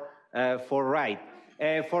or for write.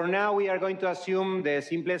 For now, we are going to assume the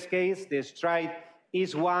simplest case, the stride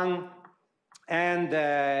is 1 And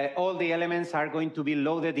all the elements are going to be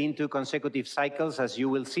loaded into consecutive cycles, as you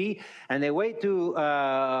will see. And the way to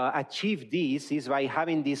achieve this is by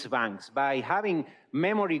having these banks. By having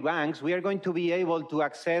memory banks, we are going to be able to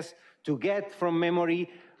access, to get from memory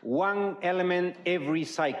one element every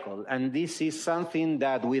cycle. And this is something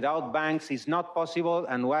that without banks is not possible.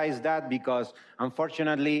 And why is that? Because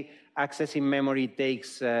unfortunately, accessing memory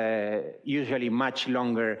takes usually much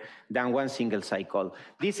longer than one single cycle.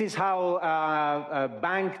 This is how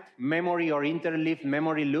banked memory or interleaved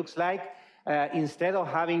memory looks like. Instead of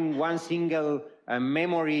having one single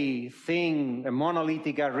memory thing, a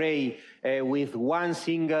monolithic array with one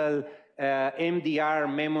single MDR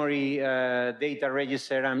memory data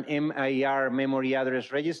register and MIR memory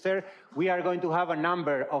address register, we are going to have a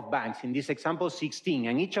number of banks. In this example, 16.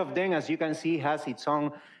 And each of them, as you can see, has its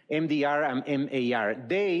own MDR and MAR.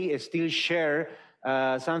 They still share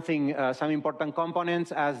some important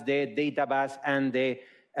components as the data bus and the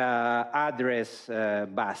address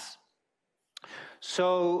bus.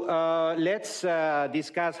 So let's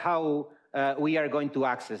discuss how we are going to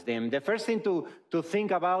access them. The first thing to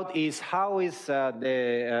think about is how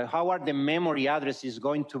are the memory addresses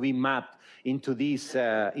going to be mapped into these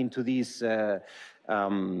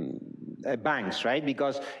banks, right?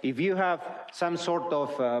 Because if you have some sort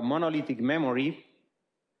of monolithic memory,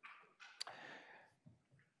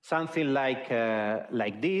 something like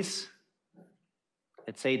this,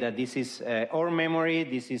 let's say that this is our memory,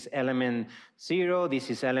 this is element 0, this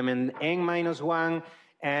is element n-1,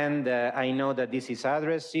 and I know that this is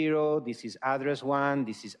address 0, this is address 1,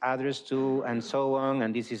 this is address 2, and so on,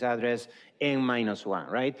 and this is address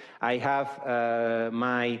n-1, right? I have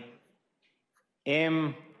my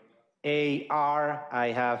MAR,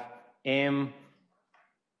 I have MDR,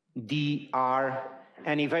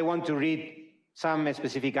 and if I want to read some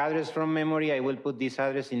specific address from memory, I will put this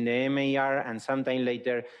address in the MAR, and sometime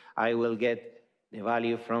later I will get the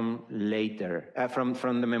value from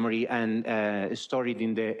from the memory and store it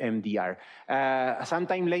in the MDR.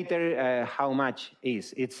 Sometime later, how much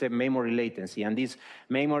is? It's a memory latency, and this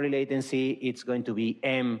memory latency, it's going to be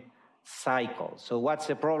M cycles. So what's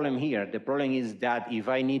the problem here? The problem is that if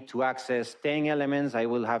I need to access 10 elements, I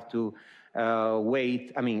will have to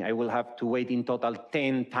wait in total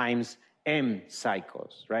 10 times M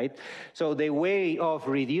cycles, right? So the way of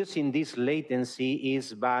reducing this latency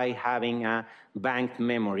is by having a banked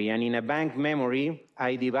memory. And in a banked memory,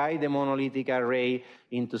 I divide the monolithic array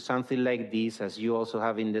into something like this, as you also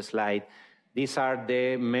have in the slide. These are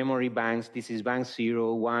the memory banks. This is bank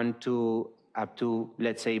 0, 1, 2, up to,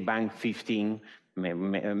 let's say, bank 15.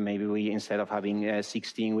 Maybe we, instead of having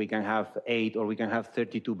 16, we can have 8 or we can have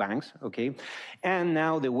 32 banks, okay? And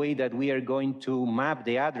now the way that we are going to map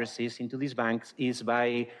the addresses into these banks is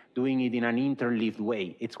by doing it in an interleaved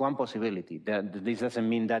way. It's one possibility. This doesn't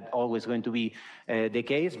mean that always going to be the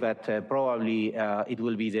case, but probably it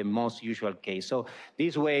will be the most usual case. So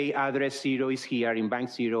this way, address 0 is here in bank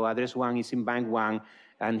 0, address 1 is in bank 1,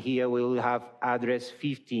 and here we will have address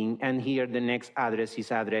 15, and here the next address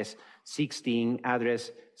is address 16,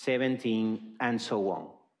 address 17, and so on,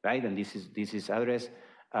 right? And this is address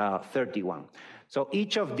 31. So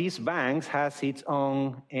each of these banks has its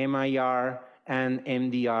own MIR and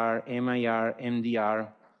MDR, MIR, MDR,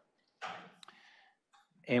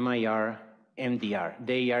 MIR, MDR.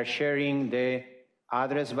 They are sharing the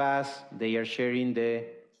address bus, they are sharing the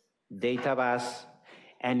data bus,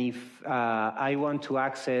 and if I want to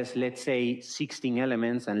access, let's say, 16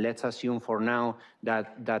 elements, and let's assume for now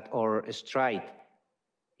that our stride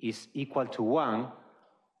is equal to 1,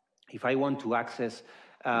 if I want to access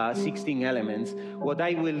 16 elements, what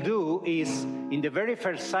I will do is, in the very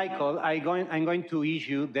first cycle, I'm going to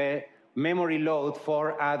issue the memory load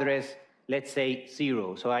for address, let's say,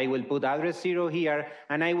 0. So I will put address 0 here,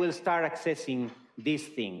 and I will start accessing this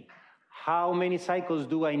thing. How many cycles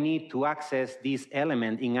do I need to access this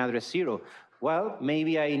element in address 0? Well,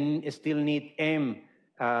 maybe I still need M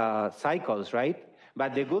cycles, right?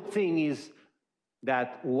 But the good thing is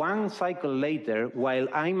that one cycle later, while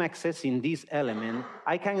I'm accessing this element,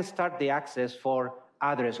 I can start the access for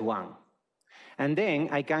address 1. And then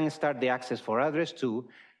I can start the access for address 2,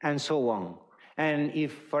 and so on. And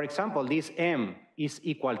if, for example, this M is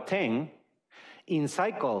equal 10, in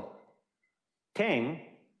cycle 10,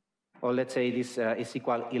 or let's say this is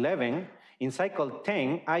equal 11, in cycle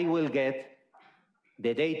 10, I will get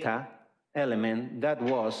the data element that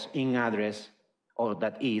was in address, or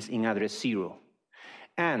that is in address 0.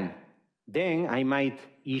 And then I might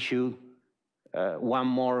issue one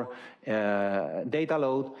more data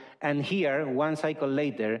load, and here, one cycle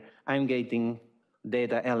later, I'm getting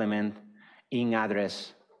data element in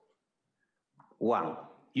address 1.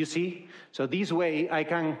 You see? So this way I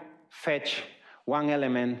can fetch one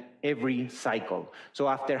element every cycle. So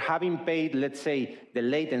after having paid, let's say, the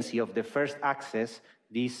latency of the first access,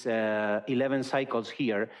 these 11 cycles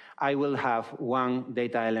here, I will have one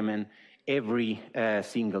data element every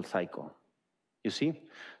single cycle. You see?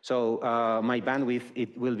 So my bandwidth,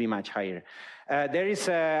 it will be much higher. There is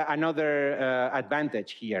another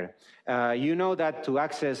advantage here. You know that to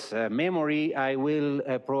access memory, I will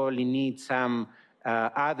probably need some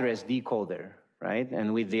address decoder, right?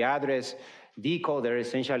 And with the address decoder,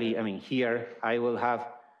 essentially, I mean, here I will have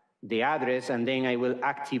the address and then I will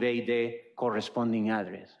activate the corresponding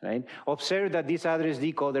address, right? Observe that this address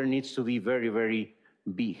decoder needs to be very, very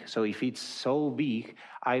big. So if it's so big,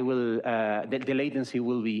 I will, the latency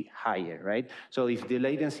will be higher, right? So if the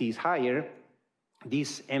latency is higher,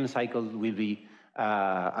 this M cycle will be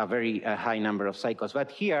a very high number of cycles.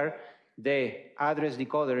 But here, the address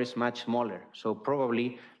decoder is much smaller. So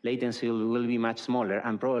probably latency will be much smaller,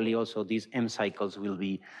 and probably also these M cycles will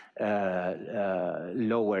be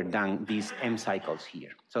lower than these M cycles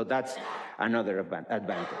here. So that's another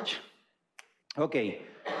advantage. Okay,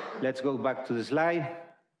 let's go back to the slide.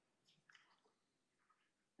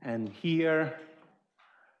 And here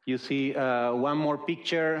you see one more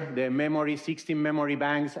picture, the memory, 16 memory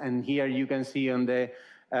banks, and here you can see on the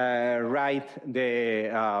right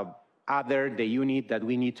the unit that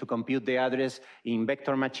we need to compute the address. In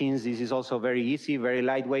vector machines, this is also very easy, very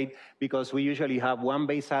lightweight, because we usually have one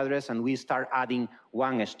base address and we start adding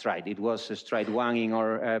one stride. It was stride 1 in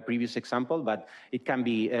our previous example, but it can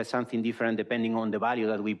be something different depending on the value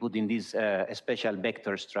that we put in this special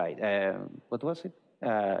vector stride. What was it?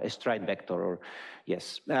 Stride vector, or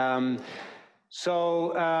yes. I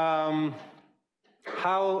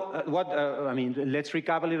mean, let's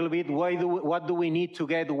recap a little bit. What do we need to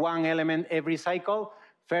get one element every cycle?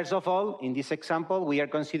 First of all, in this example, we are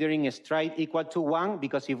considering a stride equal to 1,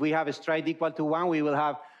 because if we have a stride equal to 1, we will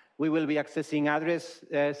be accessing address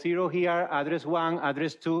 0 here, address 1,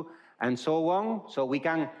 address 2, and so on. So we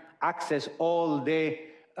can access all the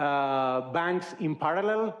banks in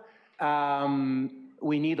parallel.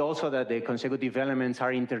 We need also that the consecutive elements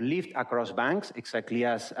are interleaved across banks, exactly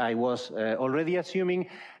as I was already assuming.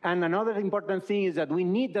 And another important thing is that we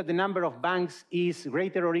need that the number of banks is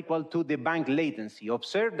greater or equal to the bank latency.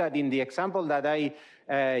 Observe that in the example that I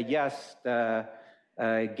just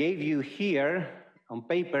gave you here on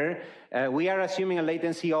paper, we are assuming a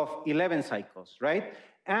latency of 11 cycles, right?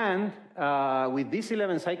 And with these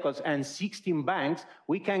 11 cycles and 16 banks,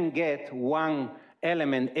 we can get one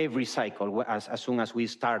element every cycle as soon as we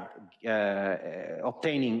start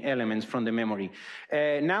obtaining elements from the memory.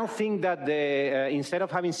 Now think that instead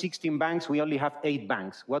of having 16 banks, we only have 8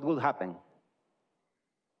 banks. What will happen?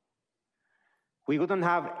 We wouldn't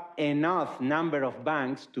have enough number of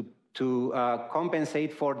banks to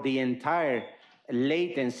compensate for the entire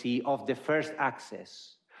latency of the first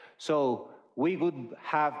access. So we would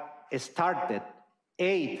have started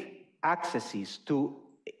 8 accesses to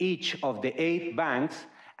each of the 8 banks,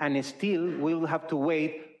 and still we will have to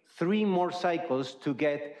wait 3 more cycles to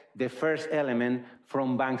get the first element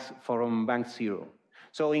from bank 0.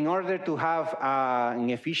 So in order to have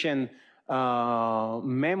an efficient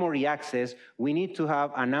memory access, we need to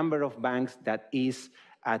have a number of banks that is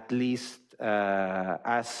at least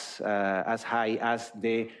as high as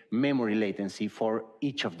the memory latency for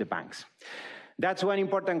each of the banks. That's one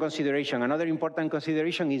important consideration. Another important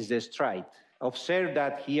consideration is the stride. Observe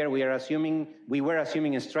that here we were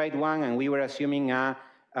assuming a stride 1, and we were assuming a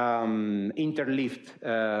interleaved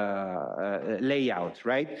layout,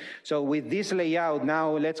 right? So with this layout,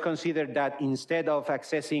 now let's consider that instead of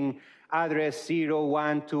accessing address 0,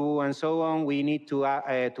 1, 2, and so on, we need to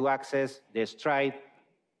access the stride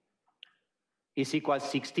is equal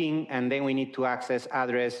 16, and then we need to access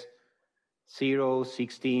address 0,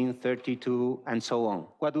 16, 32, and so on.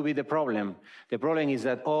 What would be the problem? The problem is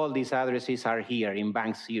that all these addresses are here in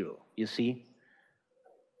bank 0, you see?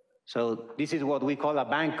 So this is what we call a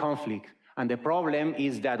bank conflict. And the problem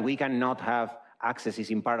is that we cannot have accesses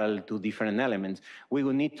in parallel to different elements. We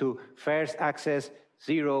will need to first access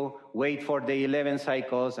 0, wait for the 11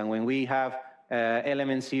 cycles, and when we have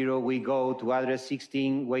element 0, we go to address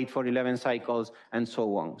 16, wait for 11 cycles, and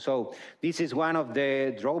so on. So this is one of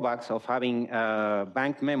the drawbacks of having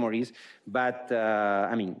banked memories, but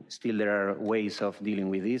I mean, still there are ways of dealing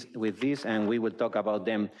with this, and we will talk about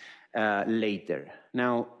them later.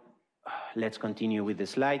 Now, let's continue with the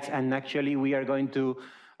slides, and actually we are going to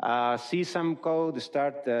see some code,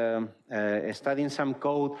 start studying some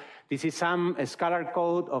code. This is some Scalar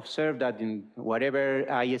code. Observe that in whatever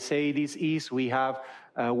ISA this is, we have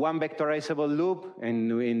one vectorizable loop,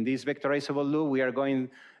 and in this vectorizable loop, we are going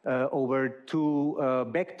over two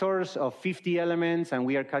vectors of 50 elements, and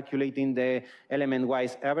we are calculating the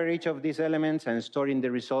element-wise average of these elements and storing the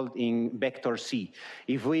result in vector C.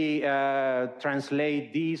 If we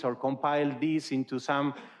translate this or compile this into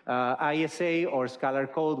some ISA or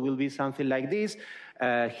scalar code, will be something like this.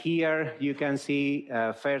 Here you can see,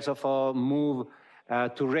 first of all, move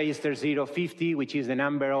to register 050, which is the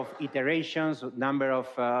number of iterations, number of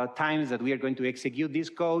times that we are going to execute this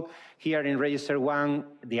code. Here in register 1,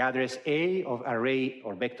 the address A of array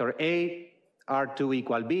or vector A, R2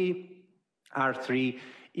 equal B, R3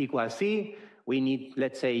 equal C. We need,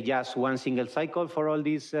 let's say, just one single cycle for all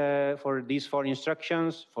these, for these 4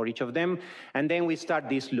 instructions, for each of them. And then we start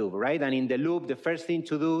this loop, right? And in the loop, the first thing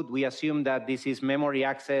to do, we assume that this is memory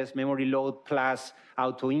access, memory load plus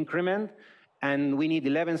auto increment. And we need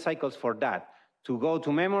 11 cycles for that. To go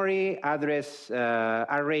to memory, address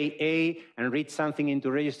array A and read something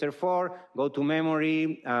into register 4, go to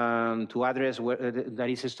memory to address that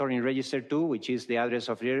is stored in register 2, which is the address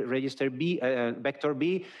of register B, vector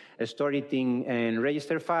B, store it in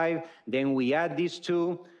register 5, then we add these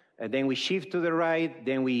two, then we shift to the right,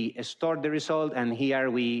 then we store the result, and here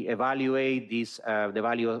we evaluate this, the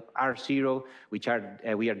value of R0, which are,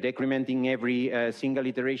 we are decrementing every single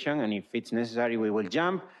iteration, and if it's necessary, we will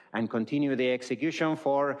jump and continue the execution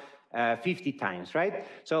for 50 times, right?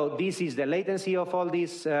 So this is the latency of all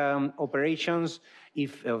these operations,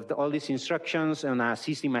 all these instructions on a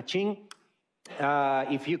system machine.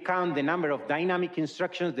 If you count the number of dynamic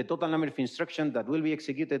instructions, the total number of instructions that will be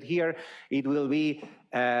executed here, it will be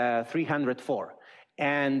 304.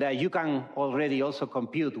 And you can already also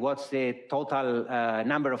compute what's the total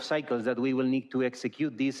number of cycles that we will need to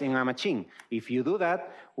execute this in a machine. If you do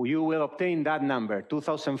that, you will obtain that number,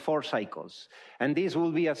 2004 cycles. And this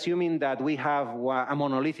will be assuming that we have a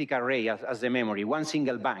monolithic array as the memory, one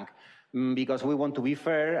single bank. Because we want to be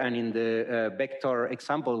fair, and in the vector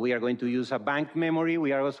example, we are going to use a banked memory. We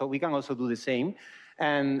can also do the same,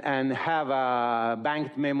 and have a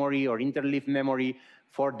banked memory or interleaved memory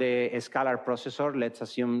for the scalar processor. Let's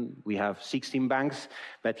assume we have 16 banks,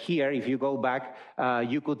 but here, if you go back,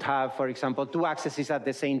 you could have, for example, 2 accesses at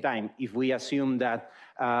the same time. If we assume that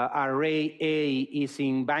array A is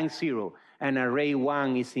in bank 0 and array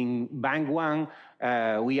 1 is in bank 1,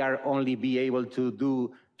 we are only be able to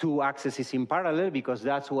do 2 accesses in parallel, because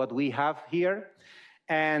that's what we have here.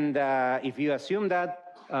 And if you assume that,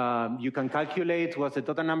 you can calculate what's the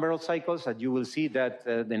total number of cycles, and you will see that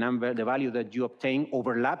the value that you obtain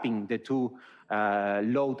overlapping the 2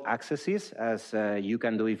 load accesses, as you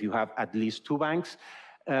can do if you have at least 2 banks,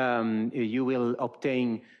 you will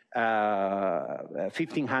obtain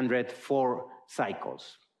 1,504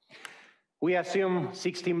 cycles. We assume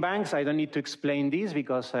 16 banks. I don't need to explain this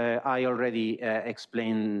because I already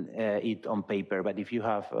explained it on paper. But if you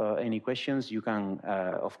have any questions, you can,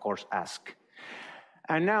 of course, ask.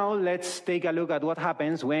 And now let's take a look at what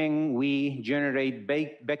happens when we generate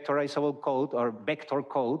vectorizable code or vector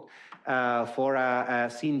code for a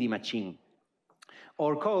SIMD machine.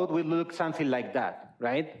 Our code will look something like that,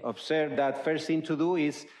 right? Observe that first thing to do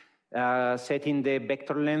is setting the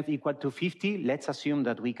vector length equal to 50. Let's assume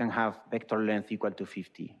that we can have vector length equal to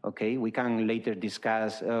 50, okay? We can later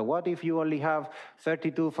discuss, what if you only have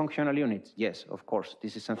 32 functional units? Yes, of course,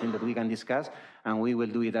 this is something that we can discuss, and we will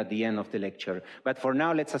do it at the end of the lecture. But for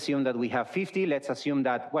now, let's assume that we have 50. Let's assume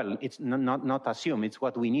that, well, it's not assume, it's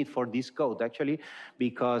what we need for this code, actually,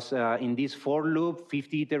 because in this for loop,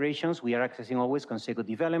 50 iterations, we are accessing always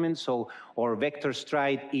consecutive elements, so our vector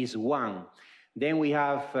stride is 1. Then we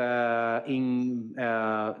have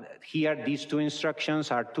here, these 2 instructions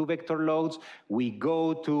are 2 vector loads. We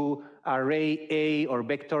go to array A or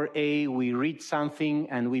vector A, we read something,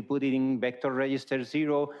 and we put it in vector register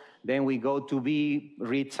 0. Then we go to B,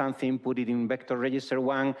 read something, put it in vector register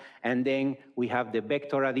 1, and then we have the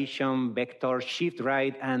vector addition, vector shift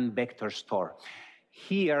right, and vector store.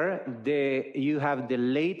 Here, you have the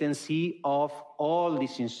latency of all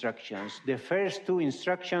these instructions. The first 2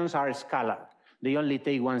 instructions are scalar. They only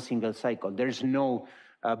take 1 single cycle. There's no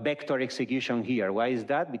vector execution here. Why is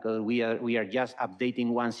that? Because we are just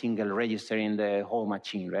updating 1 single register in the whole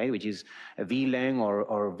machine, right? Which is a VLEN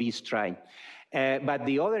or vstride. But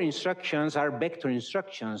the other instructions are vector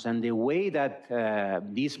instructions, and the way that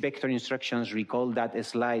these vector instructions, recall that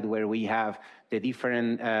slide where we have the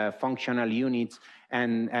different functional units,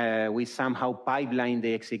 and we somehow pipeline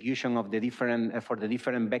the execution of the different, for the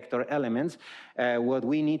different vector elements, what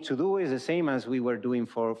we need to do is the same as we were doing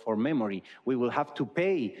for memory. We will have to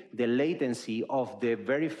pay the latency of the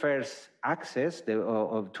very first access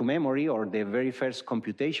to memory, or the very first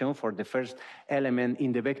computation for the first element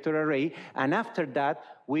in the vector array, and after that,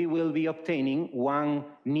 we will be obtaining one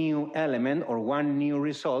new element or one new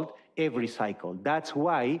result every cycle. That's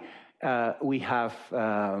why we have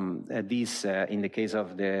this, in the case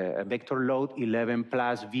of the vector load, 11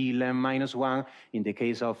 plus VLEM minus 1. In the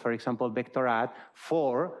case of, for example, vector add,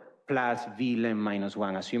 4 plus VLEM minus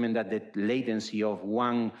 1, assuming that the latency of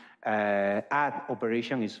one add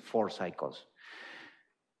operation is 4 cycles.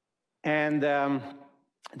 And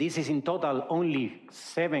this is in total only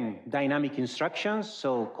 7 dynamic instructions.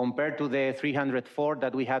 So compared to the 304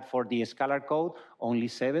 that we had for the scalar code, only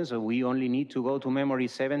 7. So we only need to go to memory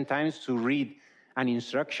 7 times to read an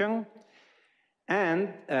instruction.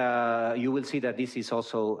 And you will see that this is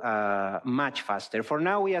also much faster. For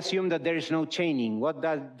now, we assume that there is no chaining. What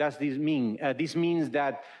does this mean? This means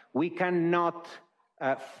that we cannot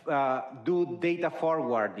do data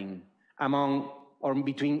forwarding among or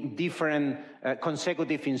between different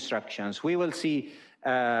consecutive instructions. We will see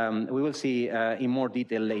in more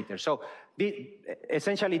detail later. So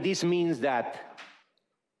essentially, this means that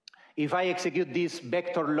if I execute this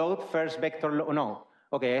vector load, first vector load, no,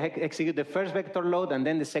 okay, I execute the first vector load and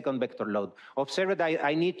then the second vector load. Observe that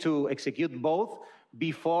I need to execute both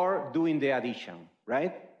before doing the addition,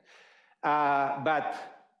 right?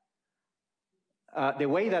 The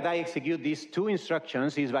way that I execute these 2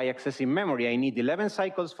 instructions is by accessing memory. I need 11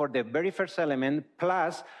 cycles for the very first element,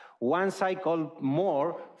 plus 1 cycle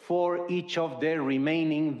more for each of the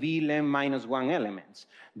remaining VLEM minus 1 elements.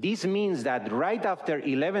 This means that right after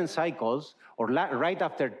 11 cycles, or right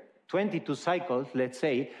after 22 cycles, let's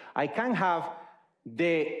say, I can have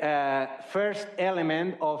the first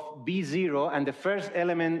element of V0 and the first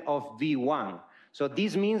element of V1. So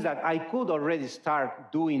this means that I could already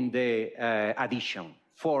start doing the addition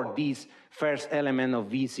for this first element of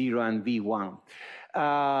V0 and V1.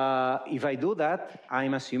 If I do that,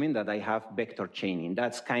 I'm assuming that I have vector chaining.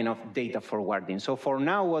 That's kind of data forwarding. So for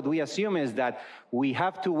now, what we assume is that we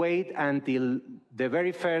have to wait until the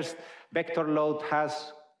very first vector load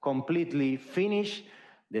has completely finished.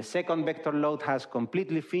 The second vector load has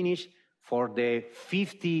completely finished for the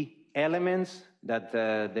 50 elements that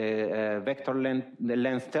the vector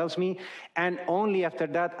length tells me, and only after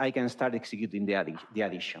that I can start executing the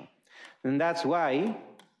addition. And that's why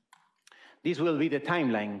this will be the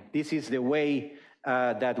timeline. This is the way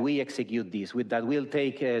that we execute this. That will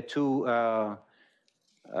take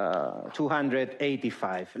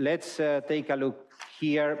 285. Let's take a look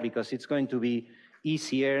here, because it's going to be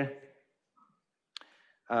easier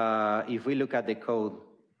if we look at the code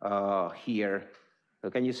here. So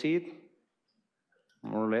can you see it?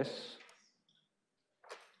 More or less.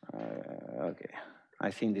 Okay, I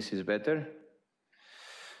think this is better.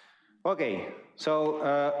 Okay, so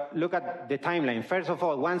look at the timeline. First of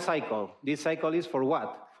all, 1 cycle. This cycle is for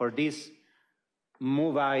what? For this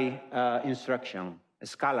move instruction, a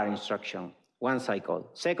scalar instruction, 1 cycle.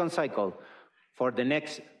 Second cycle for the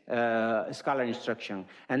next scalar instruction.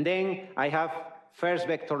 And then I have first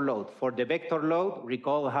vector load. For the vector load,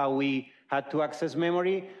 recall how we had to access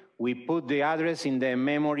memory. We put the address in the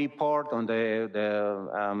memory port on the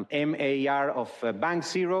MAR of bank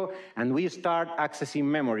 0, and we start accessing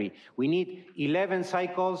memory. We need 11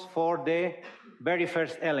 cycles for the very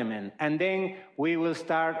first element, and then we will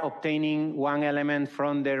start obtaining 1 element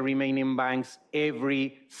from the remaining banks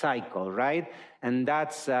every cycle, right? And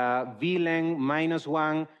that's VLEM minus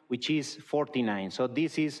 1, which is 49. So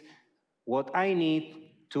this is what I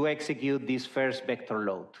need to execute this first vector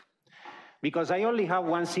load. Because I only have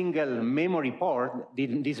 1 single memory port,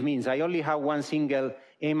 this means I only have 1 single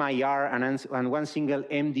MIR and 1 single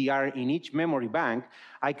MDR in each memory bank,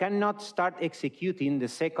 I cannot start executing the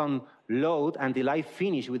second load until I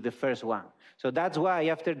finish with the first one. So that's why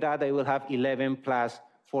after that I will have 11 plus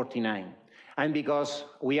 49. And because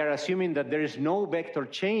we are assuming that there is no vector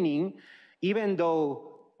chaining, even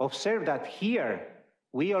though, observe that here,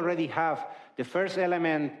 we already have the first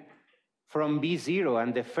element from V0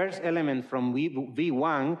 and the first element from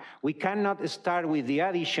V1, we cannot start with the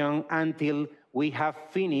addition until we have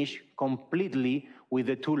finished completely with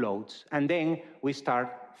the 2 loads. And then we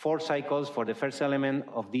start 4 cycles for the first element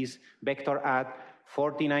of this vector add,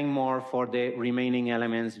 49 more for the remaining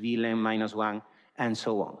elements, VLEM minus 1, and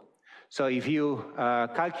so on. So if you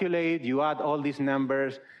calculate, you add all these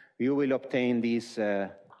numbers, you will obtain these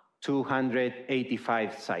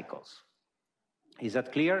 285 cycles. Is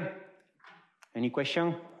that clear? Any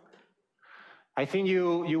question? I think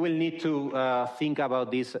you will need to think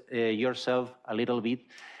about this yourself a little bit,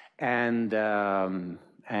 and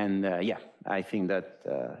yeah, I think that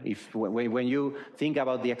when you think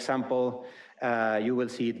about the example, you will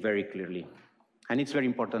see it very clearly, and it's very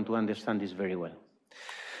important to understand this very well.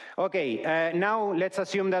 Okay, now let's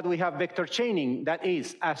assume that we have vector chaining. That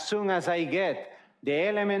is, as soon as I get the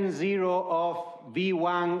element 0 of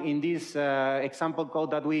V1 in this example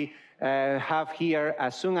code that we have here,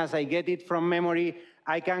 as soon as I get it from memory,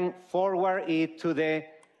 I can forward it to the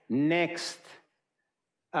next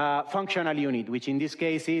functional unit, which in this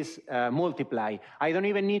case is multiply. I don't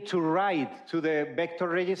even need to write to the vector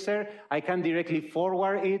register. I can directly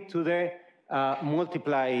forward it to the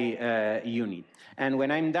multiply unit. And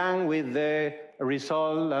when I'm done with the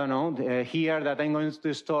result here that I'm going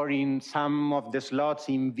to store in some of the slots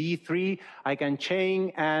in V3, I can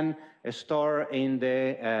chain and store in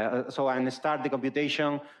the, and start the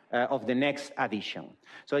computation of the next addition.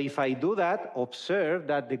 So if I do that, observe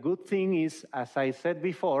that the good thing is, as I said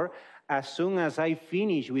before, as soon as I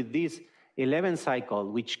finish with this 11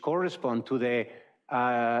 cycle, which correspond to the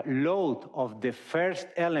load of the first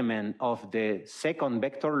element of the second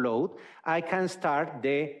vector load, I can start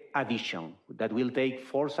the addition. That will take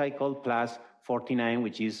 4 cycles plus 49,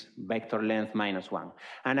 which is vector length -1.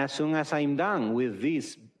 And as soon as I'm done with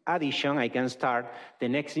this addition, I can start the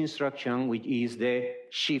next instruction, which is the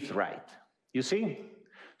shift right. You see?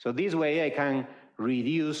 So this way I can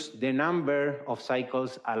reduce the number of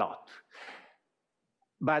cycles a lot.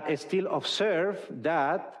 But I still observe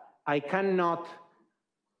that I cannot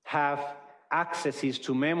have accesses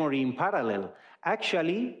to memory in parallel.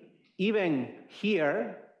 Actually, even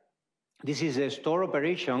here, this is a store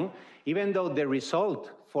operation, even though the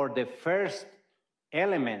result for the first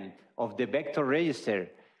element of the vector register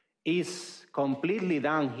is completely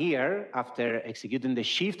down here after executing the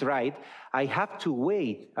shift right, I have to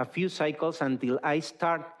wait a few cycles until I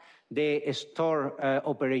start the store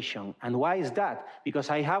operation. And why is that? Because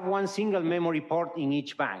I have one single memory port in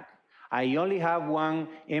each bank. I only have one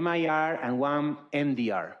MIR and one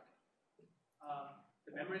MDR.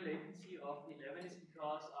 The memory latency of 11 is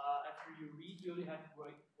because after you read, you only have to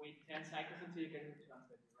wait 10 cycles until you get a return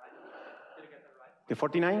value, right? Did I get that right? The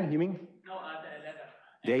 49, you mean? No, the 11.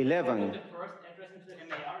 The 11. The first address into the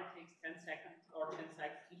MIR, it takes 10 seconds or 10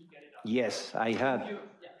 cycles to get it out. Yes, I had.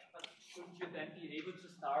 But shouldn't you then be able to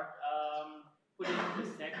start putting the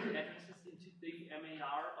second addresses into the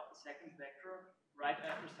MIR of the second vector right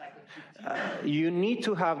after cycle 15? You need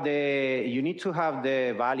to have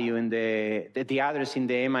the value in the address in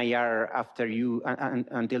the MIR after you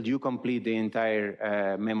until you complete the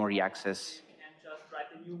entire memory access. You can't just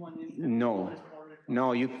write a new one in.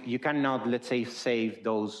 No, you cannot, let's say, save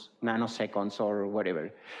those nanoseconds or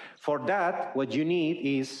whatever. For that, what you need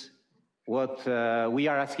is what we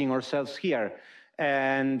are asking ourselves here.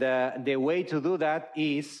 And the way to do that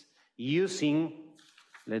is using,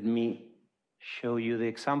 let me show you the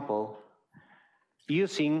example,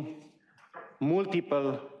 using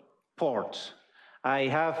multiple ports. I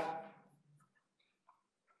have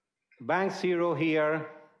bank 0 here,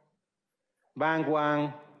 bank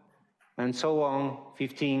 1, and so on,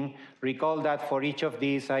 15. Recall that for each of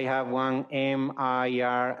these, I have one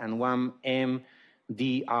MIR and one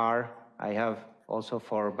MDR. I have also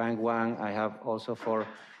for bank 1, I have also for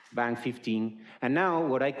bank 15. And now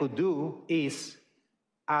what I could do is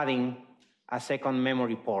adding a second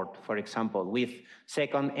memory port, for example, with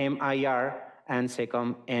second MIR and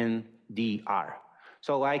second NDR.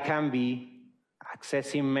 So I can be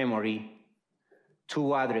accessing memory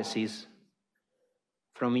 2 addresses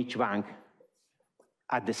from each bank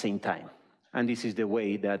at the same time. And this is the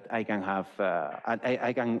way that I can have,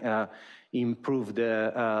 I can improve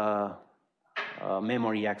the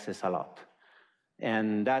memory access a lot.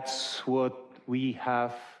 And that's what we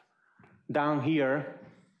have down here.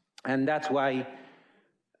 And that's why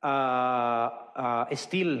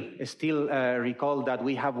still recall that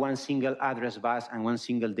we have one single address bus and one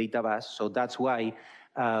single data bus. So that's why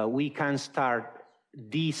we can start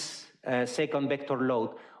this second vector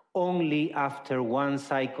load only after 1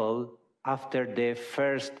 cycle after the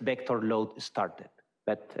first vector load started.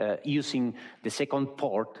 But using the second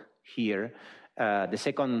port here, the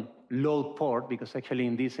second load port, because actually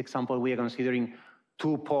in this example we are considering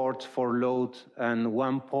 2 ports for load and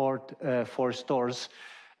 1 port for stores,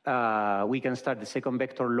 we can start the second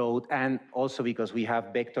vector load, and also because we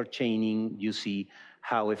have vector chaining, you see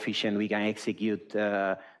how efficient we can execute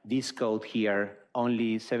this code here,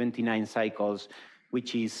 only 79 cycles,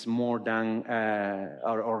 which is more than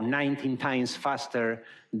or 19 times faster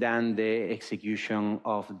than the execution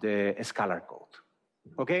of the scalar code.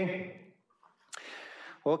 Okay?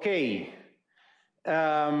 Okay.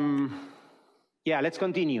 Yeah, let's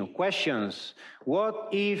continue. Questions. What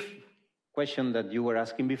if, question that you were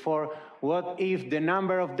asking before, what if the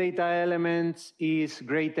number of data elements is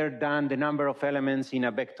greater than the number of elements in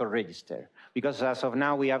a vector register? Because as of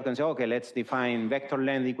now, we have to say, okay, let's define vector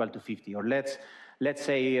length equal to 50, or let's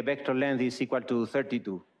say a vector length is equal to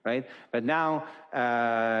 32, right? But now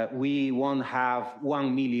we won't have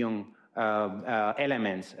 1 million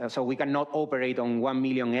elements, so we cannot operate on 1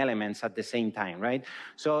 million elements at the same time, right?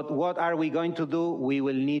 So what are we going to do? We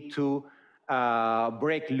will need to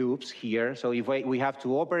break loops here. So if we have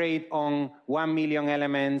to operate on 1 million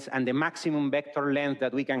elements and the maximum vector length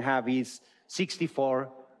that we can have is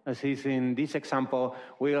 64, as is in this example,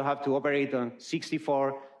 we will have to operate on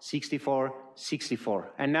 64, 64,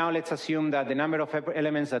 64. And now let's assume that the number of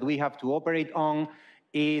elements that we have to operate on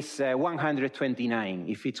is 129.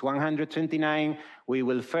 If it's 129, we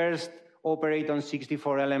will first operate on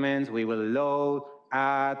 64 elements, we will load,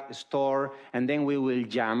 add, store, and then we will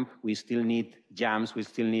jump. We still need jumps, we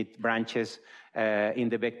still need branches in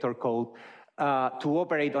the vector code to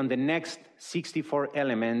operate on the next 64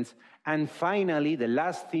 elements. And finally, the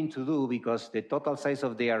last thing to do, because the total size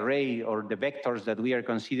of the array or the vectors that we are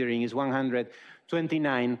considering is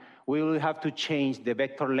 129, we will have to change the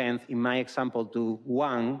vector length in my example to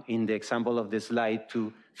 1, in the example of the slide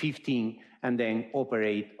to 15, and then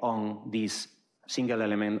operate on this single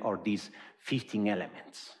element or these 15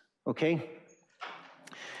 elements, okay?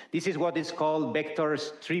 This is what is called vector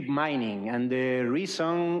strip mining, and the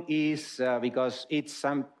reason is because it's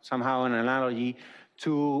somehow an analogy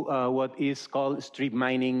to what is called strip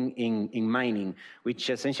mining in mining, which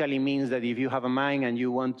essentially means that if you have a mine and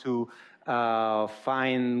you want to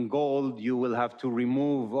find gold, you will have to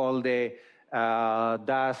remove all the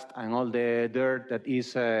dust and all the dirt that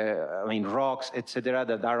is, I mean, rocks, etc.,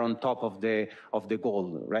 that are on top of the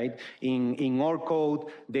gold, right? In our code,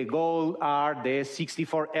 the gold are the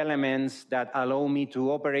 64 elements that allow me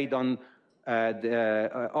to operate on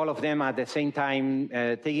all of them at the same time,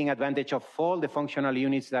 taking advantage of all the functional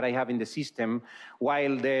units that I have in the system,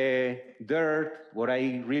 while the dirt, what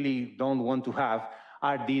I really don't want to have,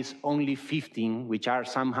 are these only 15, which are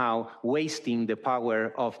somehow wasting the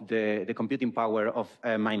power of the computing power of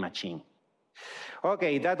my machine.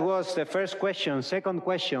 Okay, that was the first question. Second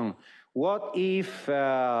question, what if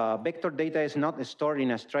vector data is not stored in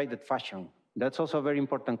a strided fashion? That's also a very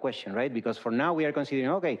important question, right? Because for now we are considering,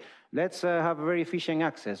 okay, let's have very efficient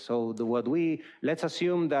access. So let's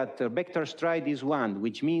assume that vector stride is 1,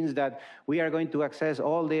 which means that we are going to access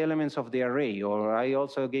all the elements of the array. Or I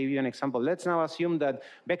also gave you an example. Let's now assume that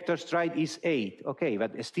vector stride is 8. Okay,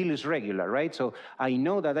 but it still is regular, right? So I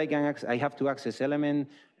know that I have to access element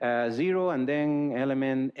 0 and then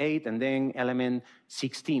element 8 and then element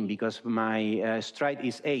 16 because my stride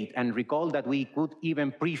is 8. And recall that we could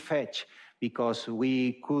even prefetch because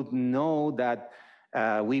we could know that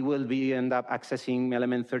we will end up accessing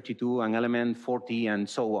element 32 and element 40 and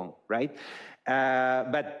so on, right?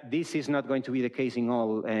 But this is not going to be the case in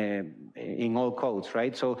all codes,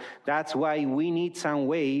 right? So that's why we need some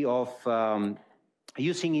way of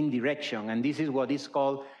using indirection, and this is what is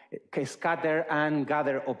called scatter and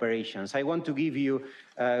gather operations. I want to give you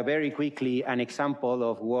very quickly an example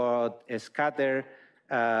of what scatter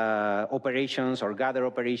operations or gather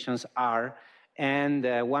operations are, and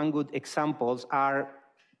one good examples are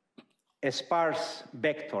sparse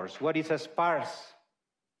vectors. What is a sparse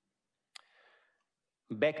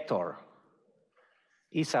vector?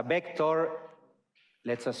 Is a vector,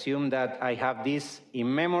 let's assume that I have this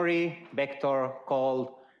in memory vector called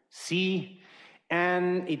C,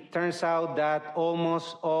 and it turns out that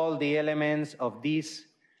almost all the elements of this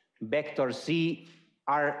vector C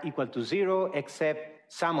are equal to 0 except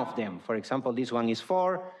some of them. For example, this one is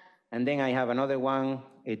 4, and then I have another one,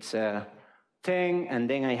 it's 10, and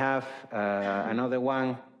then I have another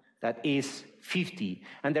one that is 50.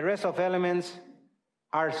 And the rest of elements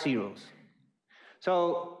are zeros.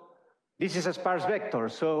 So this is a sparse vector.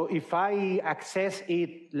 So if I access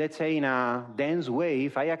it, let's say in a dense way,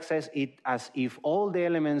 if I access it as if all the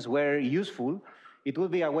elements were useful, it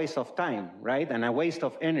would be a waste of time, right? And a waste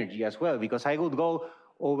of energy as well, because I would go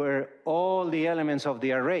over all the elements of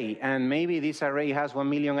the array, and maybe this array has 1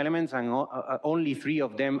 million elements and only 3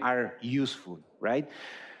 of them are useful, right?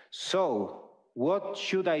 So what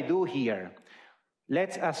should I do here?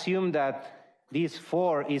 Let's assume that this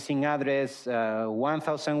 4 is in address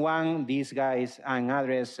 1001, this guy is in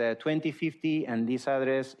address 2050, and this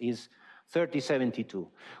address is 3072.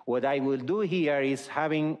 What I will do here is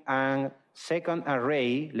having a second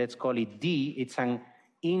array, let's call it D, it's an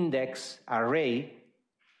index array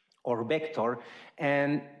or vector,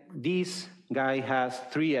 and this guy has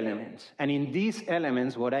 3 elements. And in these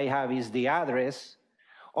elements, what I have is the address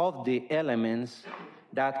of the elements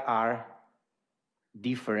that are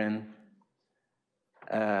different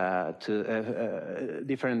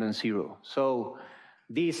different than 0. So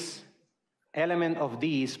this element of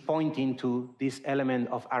D is pointing to this element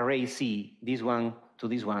of array C, this one to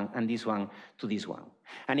this one, and this one to this one.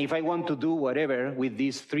 And if I want to do whatever with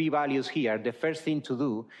these 3 values here, the first thing to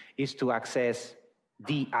do is to access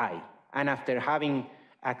DI. And after having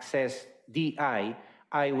accessed DI,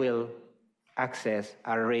 I will access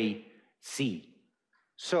array C.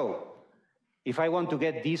 So if I want to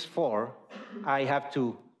get these 4, I have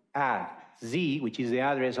to add Z, which is the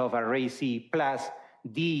address of array C, plus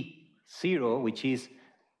D0, which is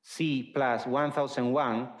C plus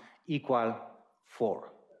 1001, equal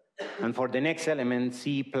 4. And for the next element,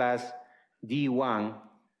 C plus D1,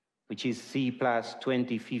 which is C plus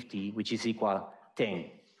 2050, which is equal 10,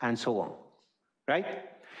 and so on, right?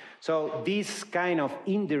 So these kind of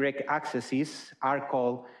indirect accesses are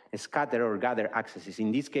called scatter or gather accesses.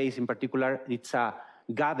 In this case, in particular, it's a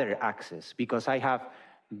gather access because I have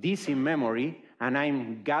this in memory and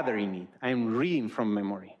I'm gathering it. I'm reading from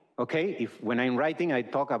memory, okay? When I'm writing, I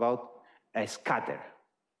talk about a scatter.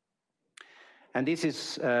 And this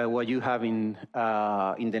is what you have in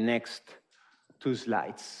the next 2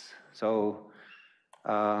 slides. So,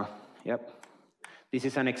 yep. This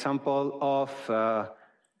is an example of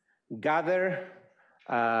gather.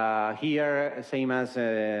 Here, same as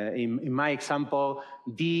in my example,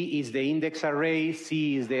 D is the index array,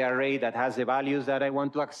 C is the array that has the values that I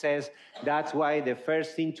want to access. That's why the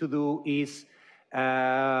first thing to do is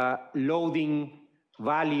loading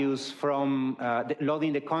values from,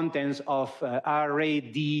 loading the contents of array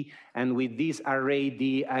D, and with this array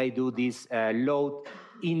D, I do this load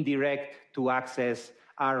indirect to access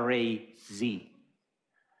array Z.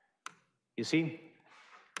 You see?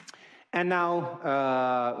 And now,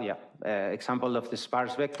 example of the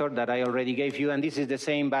sparse vector that I already gave you, and this is the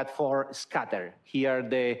same but for scatter. Here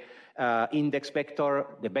the index vector,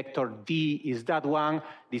 the vector D is that one.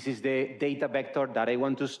 This is the data vector that I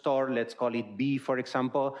want to store. Let's call it B, for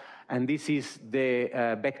example. And this is the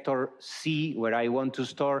vector C where I want to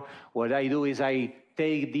store. What I do is I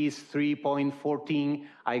take this 3.14,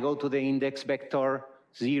 I go to the index vector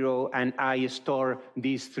 0, and I store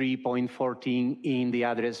this 3.14 in the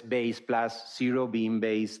address base plus 0 being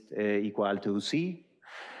based equal to C.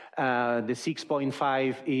 The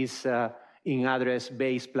 6.5 is in address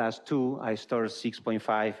base plus 2, I store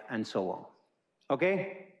 6.5, and so on.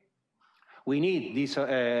 Okay? We need these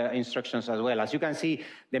instructions as well. As you can see,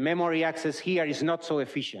 the memory access here is not so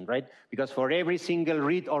efficient, right? Because for every single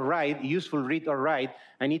read or write, useful read or write,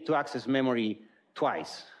 I need to access memory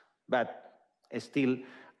twice. But still,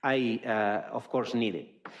 I, of course, need it.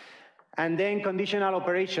 And then conditional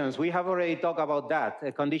operations, we have already talked about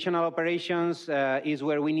that. Conditional operations is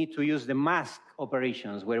where we need to use the mask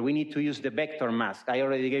operations, where we need to use the vector mask. I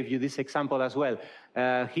already gave you this example as well.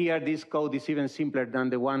 Here, this code is even simpler than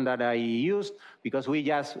the one that I used, because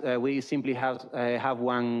we simply have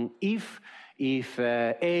one if. If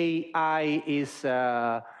AI is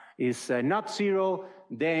not 0,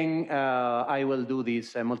 then I will do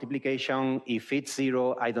this multiplication. If it's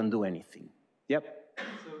 0, I don't do anything. Yep.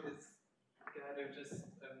 So is gather just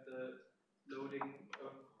the loading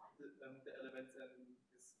of the elements,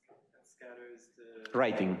 and scatter is the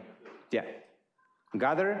writing? Yeah.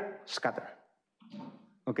 Gather, scatter.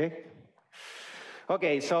 Okay.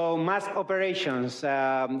 Okay, so mask operations.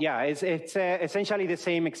 It's essentially the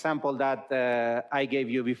same example that I gave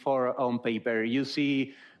you before on paper. You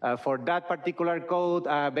see, for that particular code,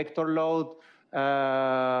 vector load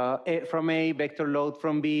from A, vector load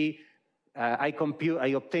from B. I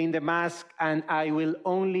obtain the mask, and I will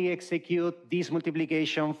only execute this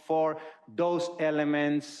multiplication for those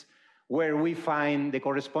elements where we find the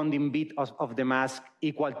corresponding bit of the mask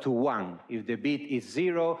equal to 1. If the bit is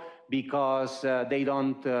 0, because they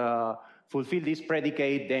don't fulfill this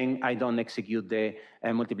predicate, then I don't execute the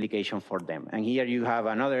multiplication for them. And here you have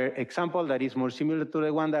another example that is more similar to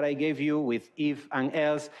the one that I gave you with if and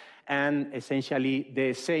else, and essentially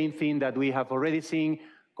the same thing that we have already seen.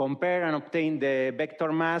 Compare and obtain the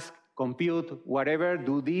vector mask, compute whatever,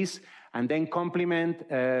 do this, and then complement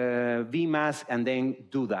vmask, and then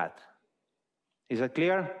do that. Is that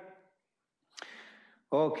clear?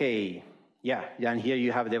 Okay. Yeah, and here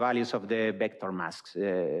you have the values of the vector masks.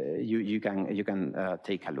 You can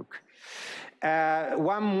take a look.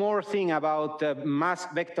 One more thing about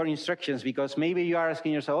mask vector instructions, because maybe you are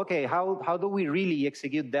asking yourself, okay, how do we really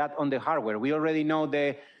execute that on the hardware? We already know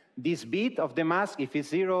this bit of the mask. If it's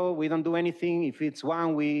 0, we don't do anything. If it's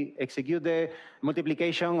 1, we execute the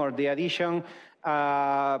multiplication or the addition.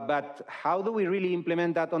 But how do we really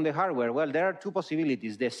implement that on the hardware? Well, there are two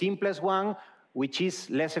possibilities. The simplest one, which is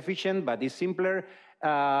less efficient but is simpler,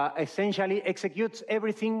 essentially executes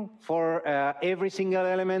everything for every single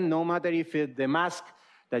element, no matter if the mask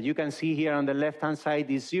that you can see here on the left-hand side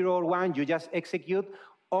is 0 or 1. You just execute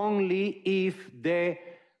only if the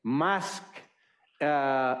mask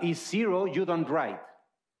is 0, you don't write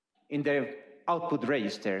in the output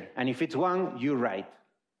register. And if it's 1, you write.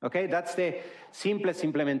 Okay, that's the simplest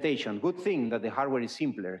implementation. Good thing that the hardware is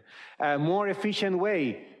simpler. More efficient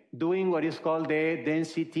way, doing what is called the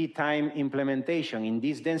density time implementation. In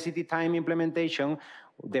this density time implementation,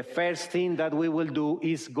 the first thing that we will do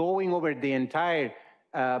is going over the entire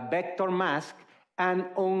vector mask and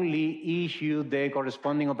only issue the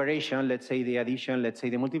corresponding operation, let's say the addition, let's say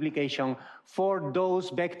the multiplication, for those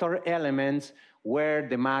vector elements where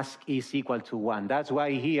the mask is equal to 1. That's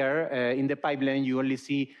why here in the pipeline you only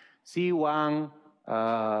see C1,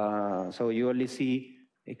 so you only see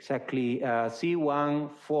exactly C1,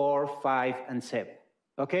 4, 5, and 7.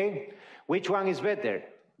 Okay? Which one is better?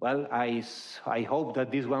 Well, I hope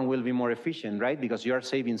that this one will be more efficient, right? Because you are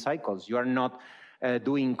saving cycles. You are not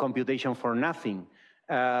doing computation for nothing.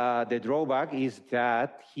 The drawback is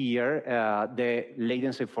that here the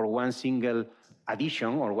latency for one single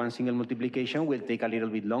addition or one single multiplication will take a little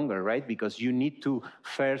bit longer, right? Because you need to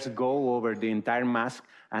first go over the entire mask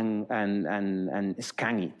and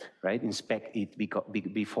scan it, right? Inspect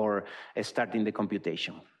it before starting the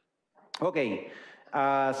computation. Okay,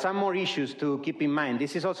 some more issues to keep in mind.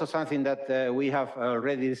 This is also something that we have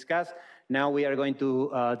already discussed. Now we are going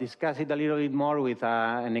to discuss it a little bit more with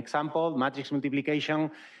an example, matrix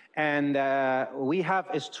multiplication. And we have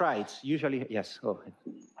strides, usually, yes, go ahead.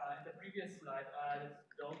 In the previous slide,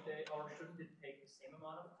 don't they, or shouldn't it take the same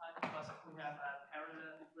amount of time? Because if we have a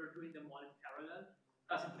parallel, if we're doing them all in parallel,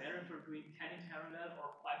 does it matter if we're doing 10 in parallel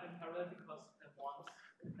or 5 in parallel? Because the ones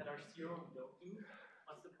that are 0 don't do.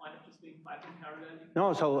 What's the point of just doing 5 in parallel?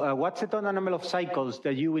 No, so what's the total number of cycles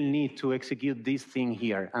that you will need to execute this thing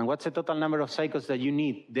here? And what's the total number of cycles that you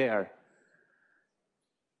need there?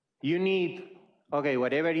 You need, okay,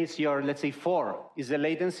 whatever is your, let's say 4 is the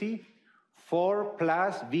latency, 4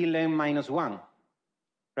 plus VLEN minus 1,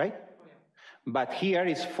 right? Oh, yeah. But here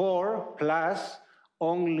is 4 plus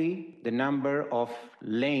only the number of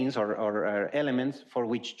lanes or elements for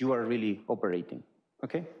which you are really operating,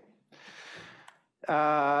 okay?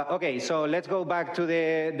 Okay, so let's go back to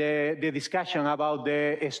the discussion about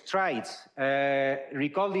the strides.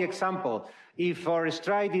 Recall the example. If our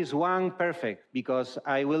stride is 1 perfect, because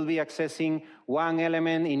I will be accessing 1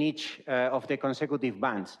 element in each of the consecutive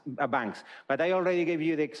banks, but I already gave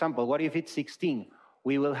you the example. What if it's 16?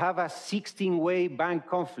 We will have a 16-way bank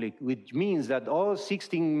conflict, which means that all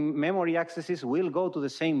 16 memory accesses will go to the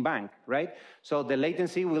same bank, right? So the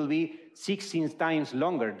latency will be 16 times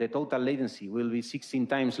longer. The total latency will be 16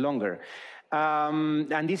 times longer.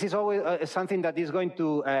 And this is always something that is going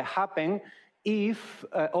to happen if,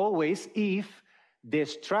 always if the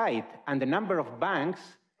stride and the number of banks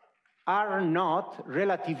are not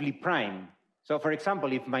relatively prime. So for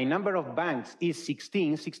example, if my number of banks is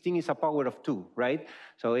 16, 16 is a power of 2, right?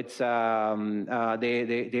 So it's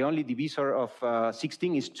the only divisor of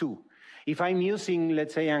 16 is 2. If I'm using,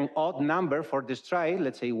 let's say, an odd number for the stride,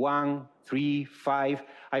 let's say 1, 3, 5,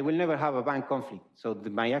 I will never have a bank conflict. So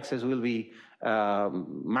my access will be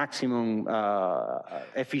maximum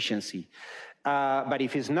efficiency. But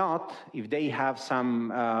if it's not, if they have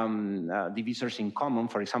some divisors in common,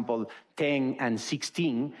 for example, 10 and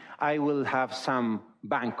 16, I will have some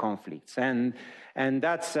bank conflicts. And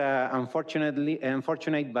that's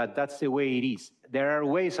unfortunate, but that's the way it is. There are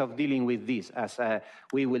ways of dealing with this, as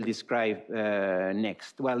we will describe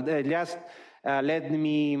next. Well, just let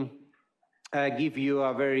me give you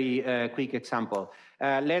a very quick example.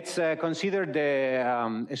 Let's consider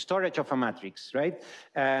the storage of a matrix, right?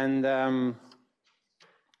 And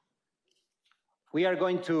we are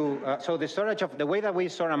going to, so the storage of, the way that we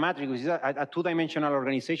store a matrix, which is a two-dimensional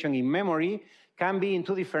organization in memory, can be in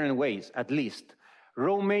 2 different ways, at least.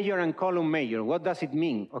 Row major and column major. What does it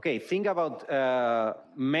mean? Okay, think about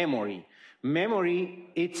memory. Memory,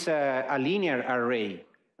 it's a linear array,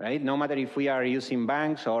 right? No matter if we are using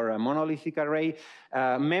banks or a monolithic array,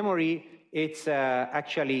 memory, it's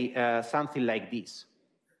actually something like this.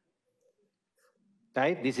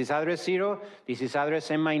 Right? This is address 0, this is address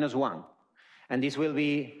n-1. And this will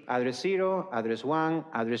be address 0, address 1,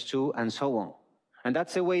 address 2, and so on. And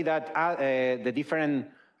that's the way that the different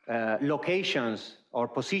locations or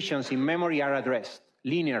positions in memory are addressed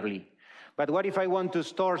linearly. But what if I want to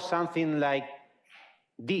store something like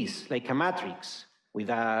this, like a matrix with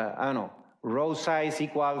a, I don't know, row size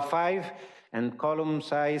equal 5 and column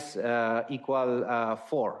size equal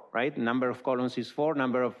 4, right? Number of columns is 4,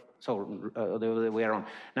 the other way around.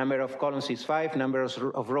 Number of columns is 5, number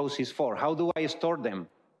of rows is 4. How do I store them?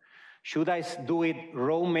 Should I do it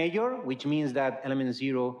row major, which means that element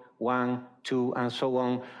 0, 1, 2, and so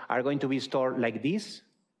on are going to be stored like this?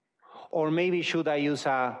 Or maybe should I use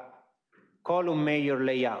a column major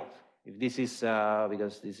layout? If this is,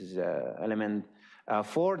 because this is element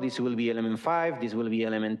 4, this will be element 5, this will be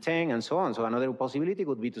element 10, and so on. So another possibility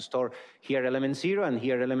would be to store here element 0, and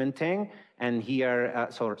here element 10, and here,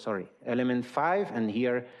 element 5, and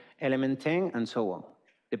here element 10, and so on.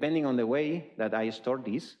 Depending on the way that I store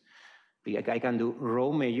this, I can do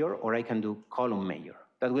row major or I can do column major.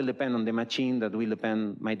 That will depend on the machine, that will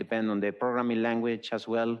might depend on the programming language as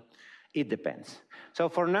well. It depends. So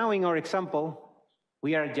for now, in our example,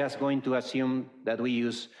 we are just going to assume that we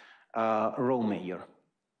use row major.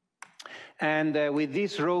 And with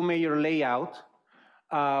this row major layout,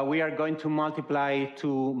 we are going to multiply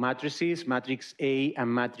two matrices, matrix A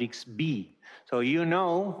and matrix B. So you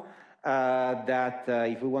know that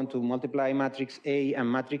if we want to multiply matrix A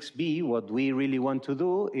and matrix B, what we really want to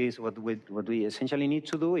do is, what we essentially need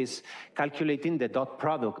to do is calculating the dot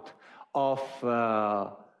product of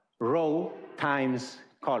row times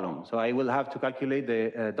column. So I will have to calculate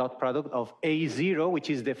the dot product of A0, which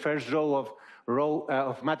is the first row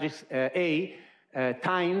of matrix A,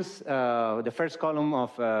 times the first column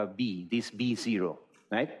of B, this B0.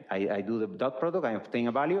 Right? I do the dot product, I obtain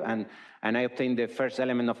a value, and I obtain the first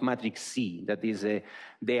element of matrix C, that is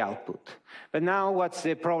the output. But now what's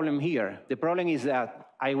the problem here? The problem is that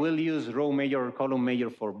I will use row major or column major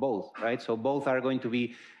for both, right? So both are going to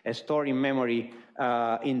be stored in memory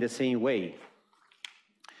in the same way.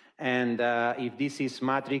 And if this is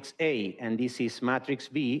matrix A, and this is matrix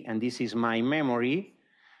B, and this is my memory,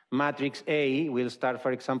 matrix A will start,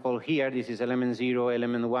 for example, here. This is element 0,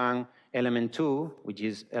 element 1, element 2, which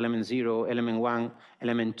is element 0, element 1,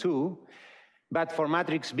 element 2. But for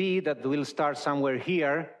matrix B, that will start somewhere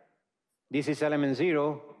here. This is element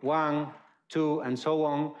 0, 1, 2, and so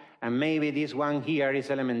on. And maybe this one here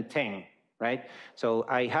is element 10, right? So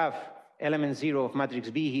I have element 0 of matrix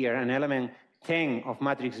B here and element 10 of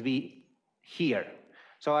matrix B here.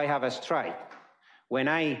 So I have a stride. When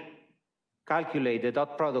I calculate the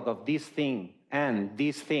dot product of this thing and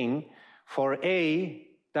this thing, for A,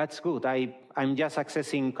 that's good. I'm just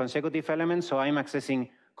accessing consecutive elements, so I'm accessing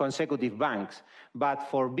consecutive banks. But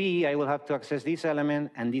for B, I will have to access this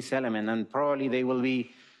element, and probably they will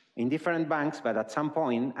be in different banks, but at some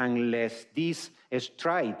point, unless this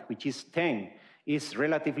stride, which is 10, is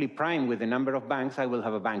relatively prime with the number of banks, I will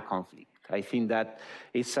have a bank conflict. I think that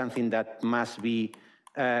is something that must be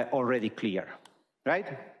already clear,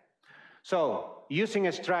 right? So using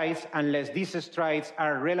strides, unless these strides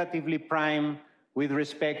are relatively prime with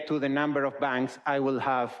respect to the number of banks, I will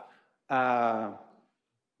have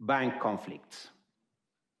bank conflicts.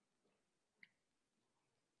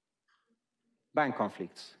 Bank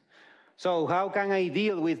conflicts. So how can I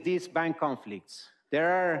deal with these bank conflicts?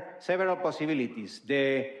 There are several possibilities.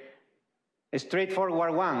 The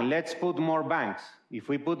straightforward one, let's put more banks. If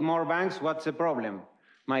we put more banks, what's the problem?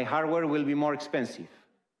 My hardware will be more expensive,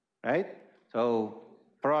 right? So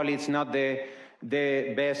probably it's not the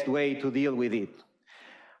best way to deal with it.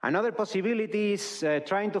 Another possibility is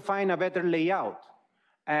trying to find a better layout.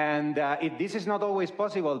 And this is not always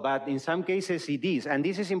possible, but in some cases it is. And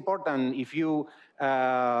this is important if you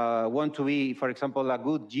want to be, for example, a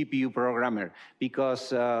good GPU programmer, because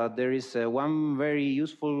there is one very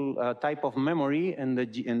useful type of memory in the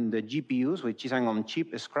GPUs, which is an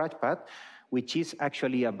on-chip scratchpad, which is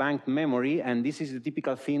actually a banked memory. And this is the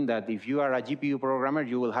typical thing that if you are a GPU programmer,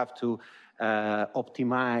 you will have to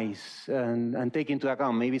optimize and take into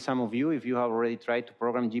account. Maybe some of you, if you have already tried to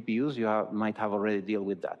program GPUs, you might have already dealt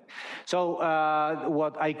with that. So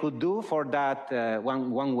what I could do for that,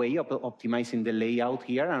 one way of optimizing the layout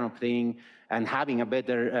here and obtaining and having a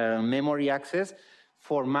better memory access,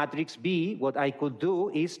 for matrix B, what I could do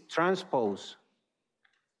is transpose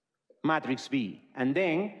matrix B, and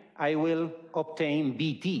then I will obtain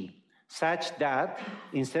BT, such that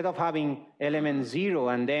instead of having element 0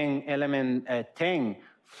 and then element 10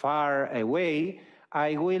 far away,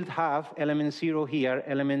 I will have element 0 here,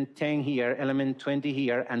 element 10 here, element 20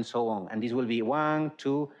 here, and so on. And this will be 1,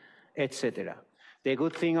 2, etc. The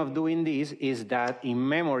good thing of doing this is that in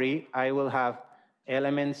memory, I will have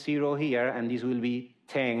element 0 here, and this will be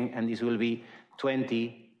 10, and this will be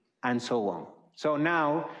 20, and so on. So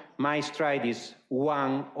now my stride is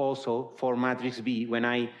 1 also for matrix B when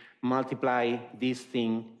I multiply this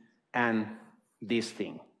thing and this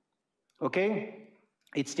thing. Okay?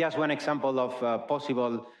 It's just one example of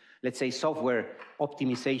possible, let's say, software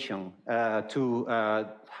optimization to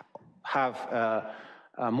have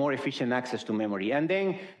more efficient access to memory. And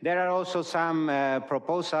then there are also some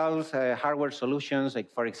proposals, hardware solutions,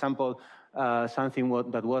 like for example, something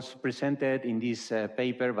that was presented in this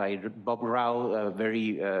paper by Bob Rao,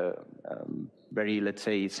 very, let's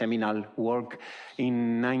say, seminal work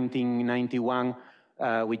in 1991,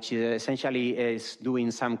 which essentially is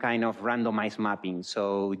doing some kind of randomized mapping.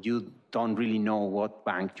 So you don't really know what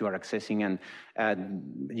bank you are accessing, and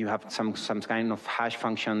you have some kind of hash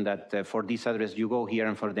function that for this address you go here,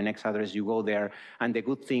 and for the next address you go there. And the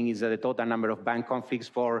good thing is that the total number of bank configs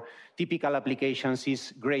for typical applications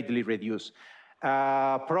is greatly reduced.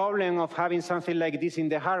 Problem of having something like this in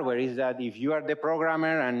the hardware is that if you are the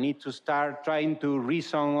programmer and need to start trying to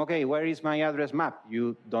reason, okay, where is my address map?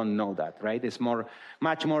 You don't know that, right? It's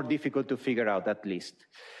much more difficult to figure out, at least.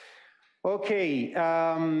 Okay,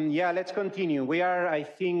 yeah, let's continue. We are, I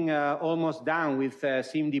think, almost done with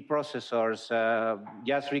SIMD processors.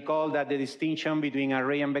 Just recall that the distinction between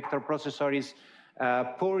array and vector processor is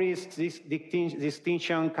purist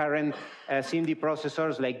distinction. Current SIMD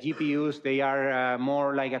processors like GPUs, they are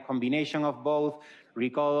more like a combination of both.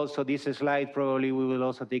 Recall also this slide, probably we will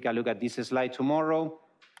also take a look at this slide tomorrow.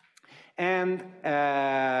 And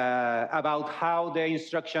about how the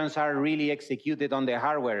instructions are really executed on the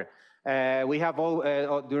hardware. We have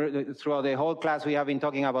throughout the whole class, we have been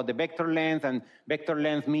talking about the vector length, and vector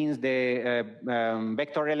length means the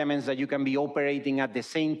vector elements that you can be operating at the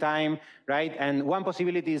same time, right? And one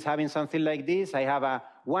possibility is having something like this. I have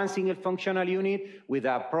one single functional unit with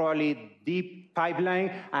a probably deep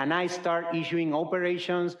pipeline, and I start issuing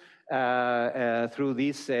operations through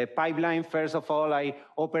this pipeline. First of all, I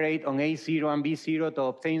operate on A0 and B0 to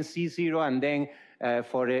obtain C0, and then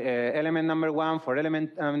for element number 1, for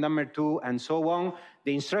element number 2, and so on.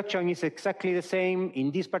 The instruction is exactly the same.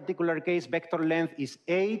 In this particular case, vector length is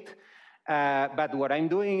 8, but what I'm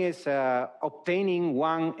doing is obtaining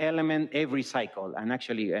one element every cycle. And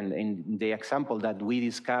actually, in the example that we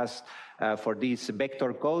discussed for this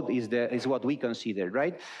vector code is what we consider,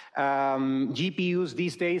 right? GPUs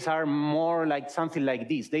these days are more like something like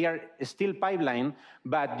this. They are still pipeline,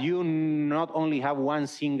 but you not only have one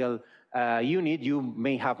single unit, you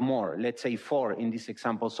may have more, let's say 4 in this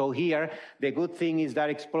example. So here, the good thing is that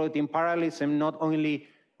exploiting parallelism not only,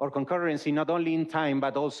 or concurrency, not only in time,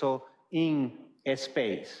 but also in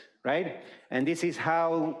space, right? And this is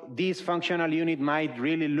how this functional unit might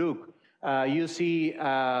really look. You see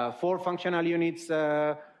 4 functional units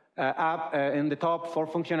up in the top, 4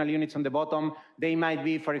 functional units on the bottom. They might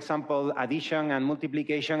be, for example, addition and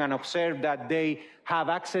multiplication, and observe that they have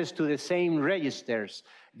access to the same registers.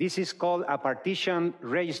 This is called a partition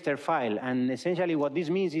register file. And essentially what this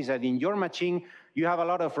means is that in your machine, you have a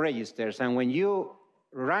lot of registers. And when you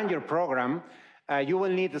run your program, you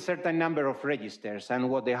will need a certain number of registers. And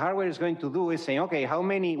what the hardware is going to do is say, okay,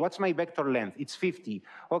 what's my vector length? It's 50.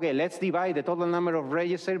 Okay, let's divide the total number of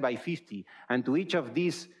registers by 50. And to each of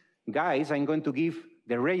these guys, I'm going to give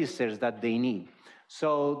the registers that they need.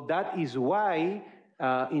 So that is why,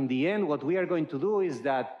 in the end, what we are going to do is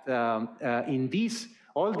that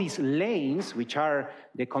all these lanes, which are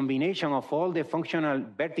the combination of all the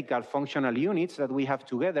vertical functional units that we have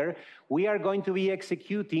together, we are going to be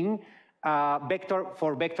executing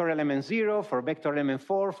for vector element 0, for vector element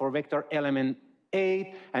 4, for vector element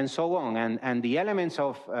 8, and so on. And the elements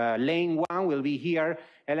of lane 1 will be here,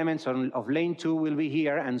 elements of lane 2 will be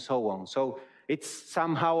here, and so on. So it's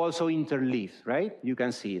somehow also interleaved, right? You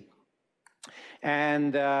can see it.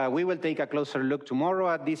 And we will take a closer look tomorrow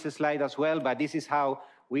at this slide as well, but this is how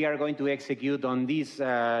we are going to execute on this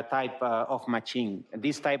type of machine,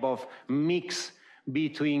 this type of mix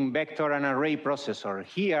between vector and array processor.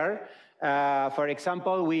 Here, for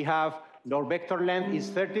example, we have, our vector length is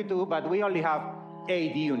 32, but we only have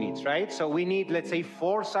 8 units, right? So we need, let's say,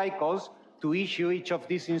 4 cycles to issue each of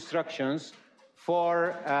these instructions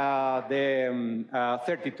for the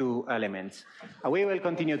 32 elements. We will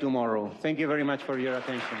continue tomorrow. Thank you very much for your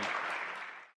attention.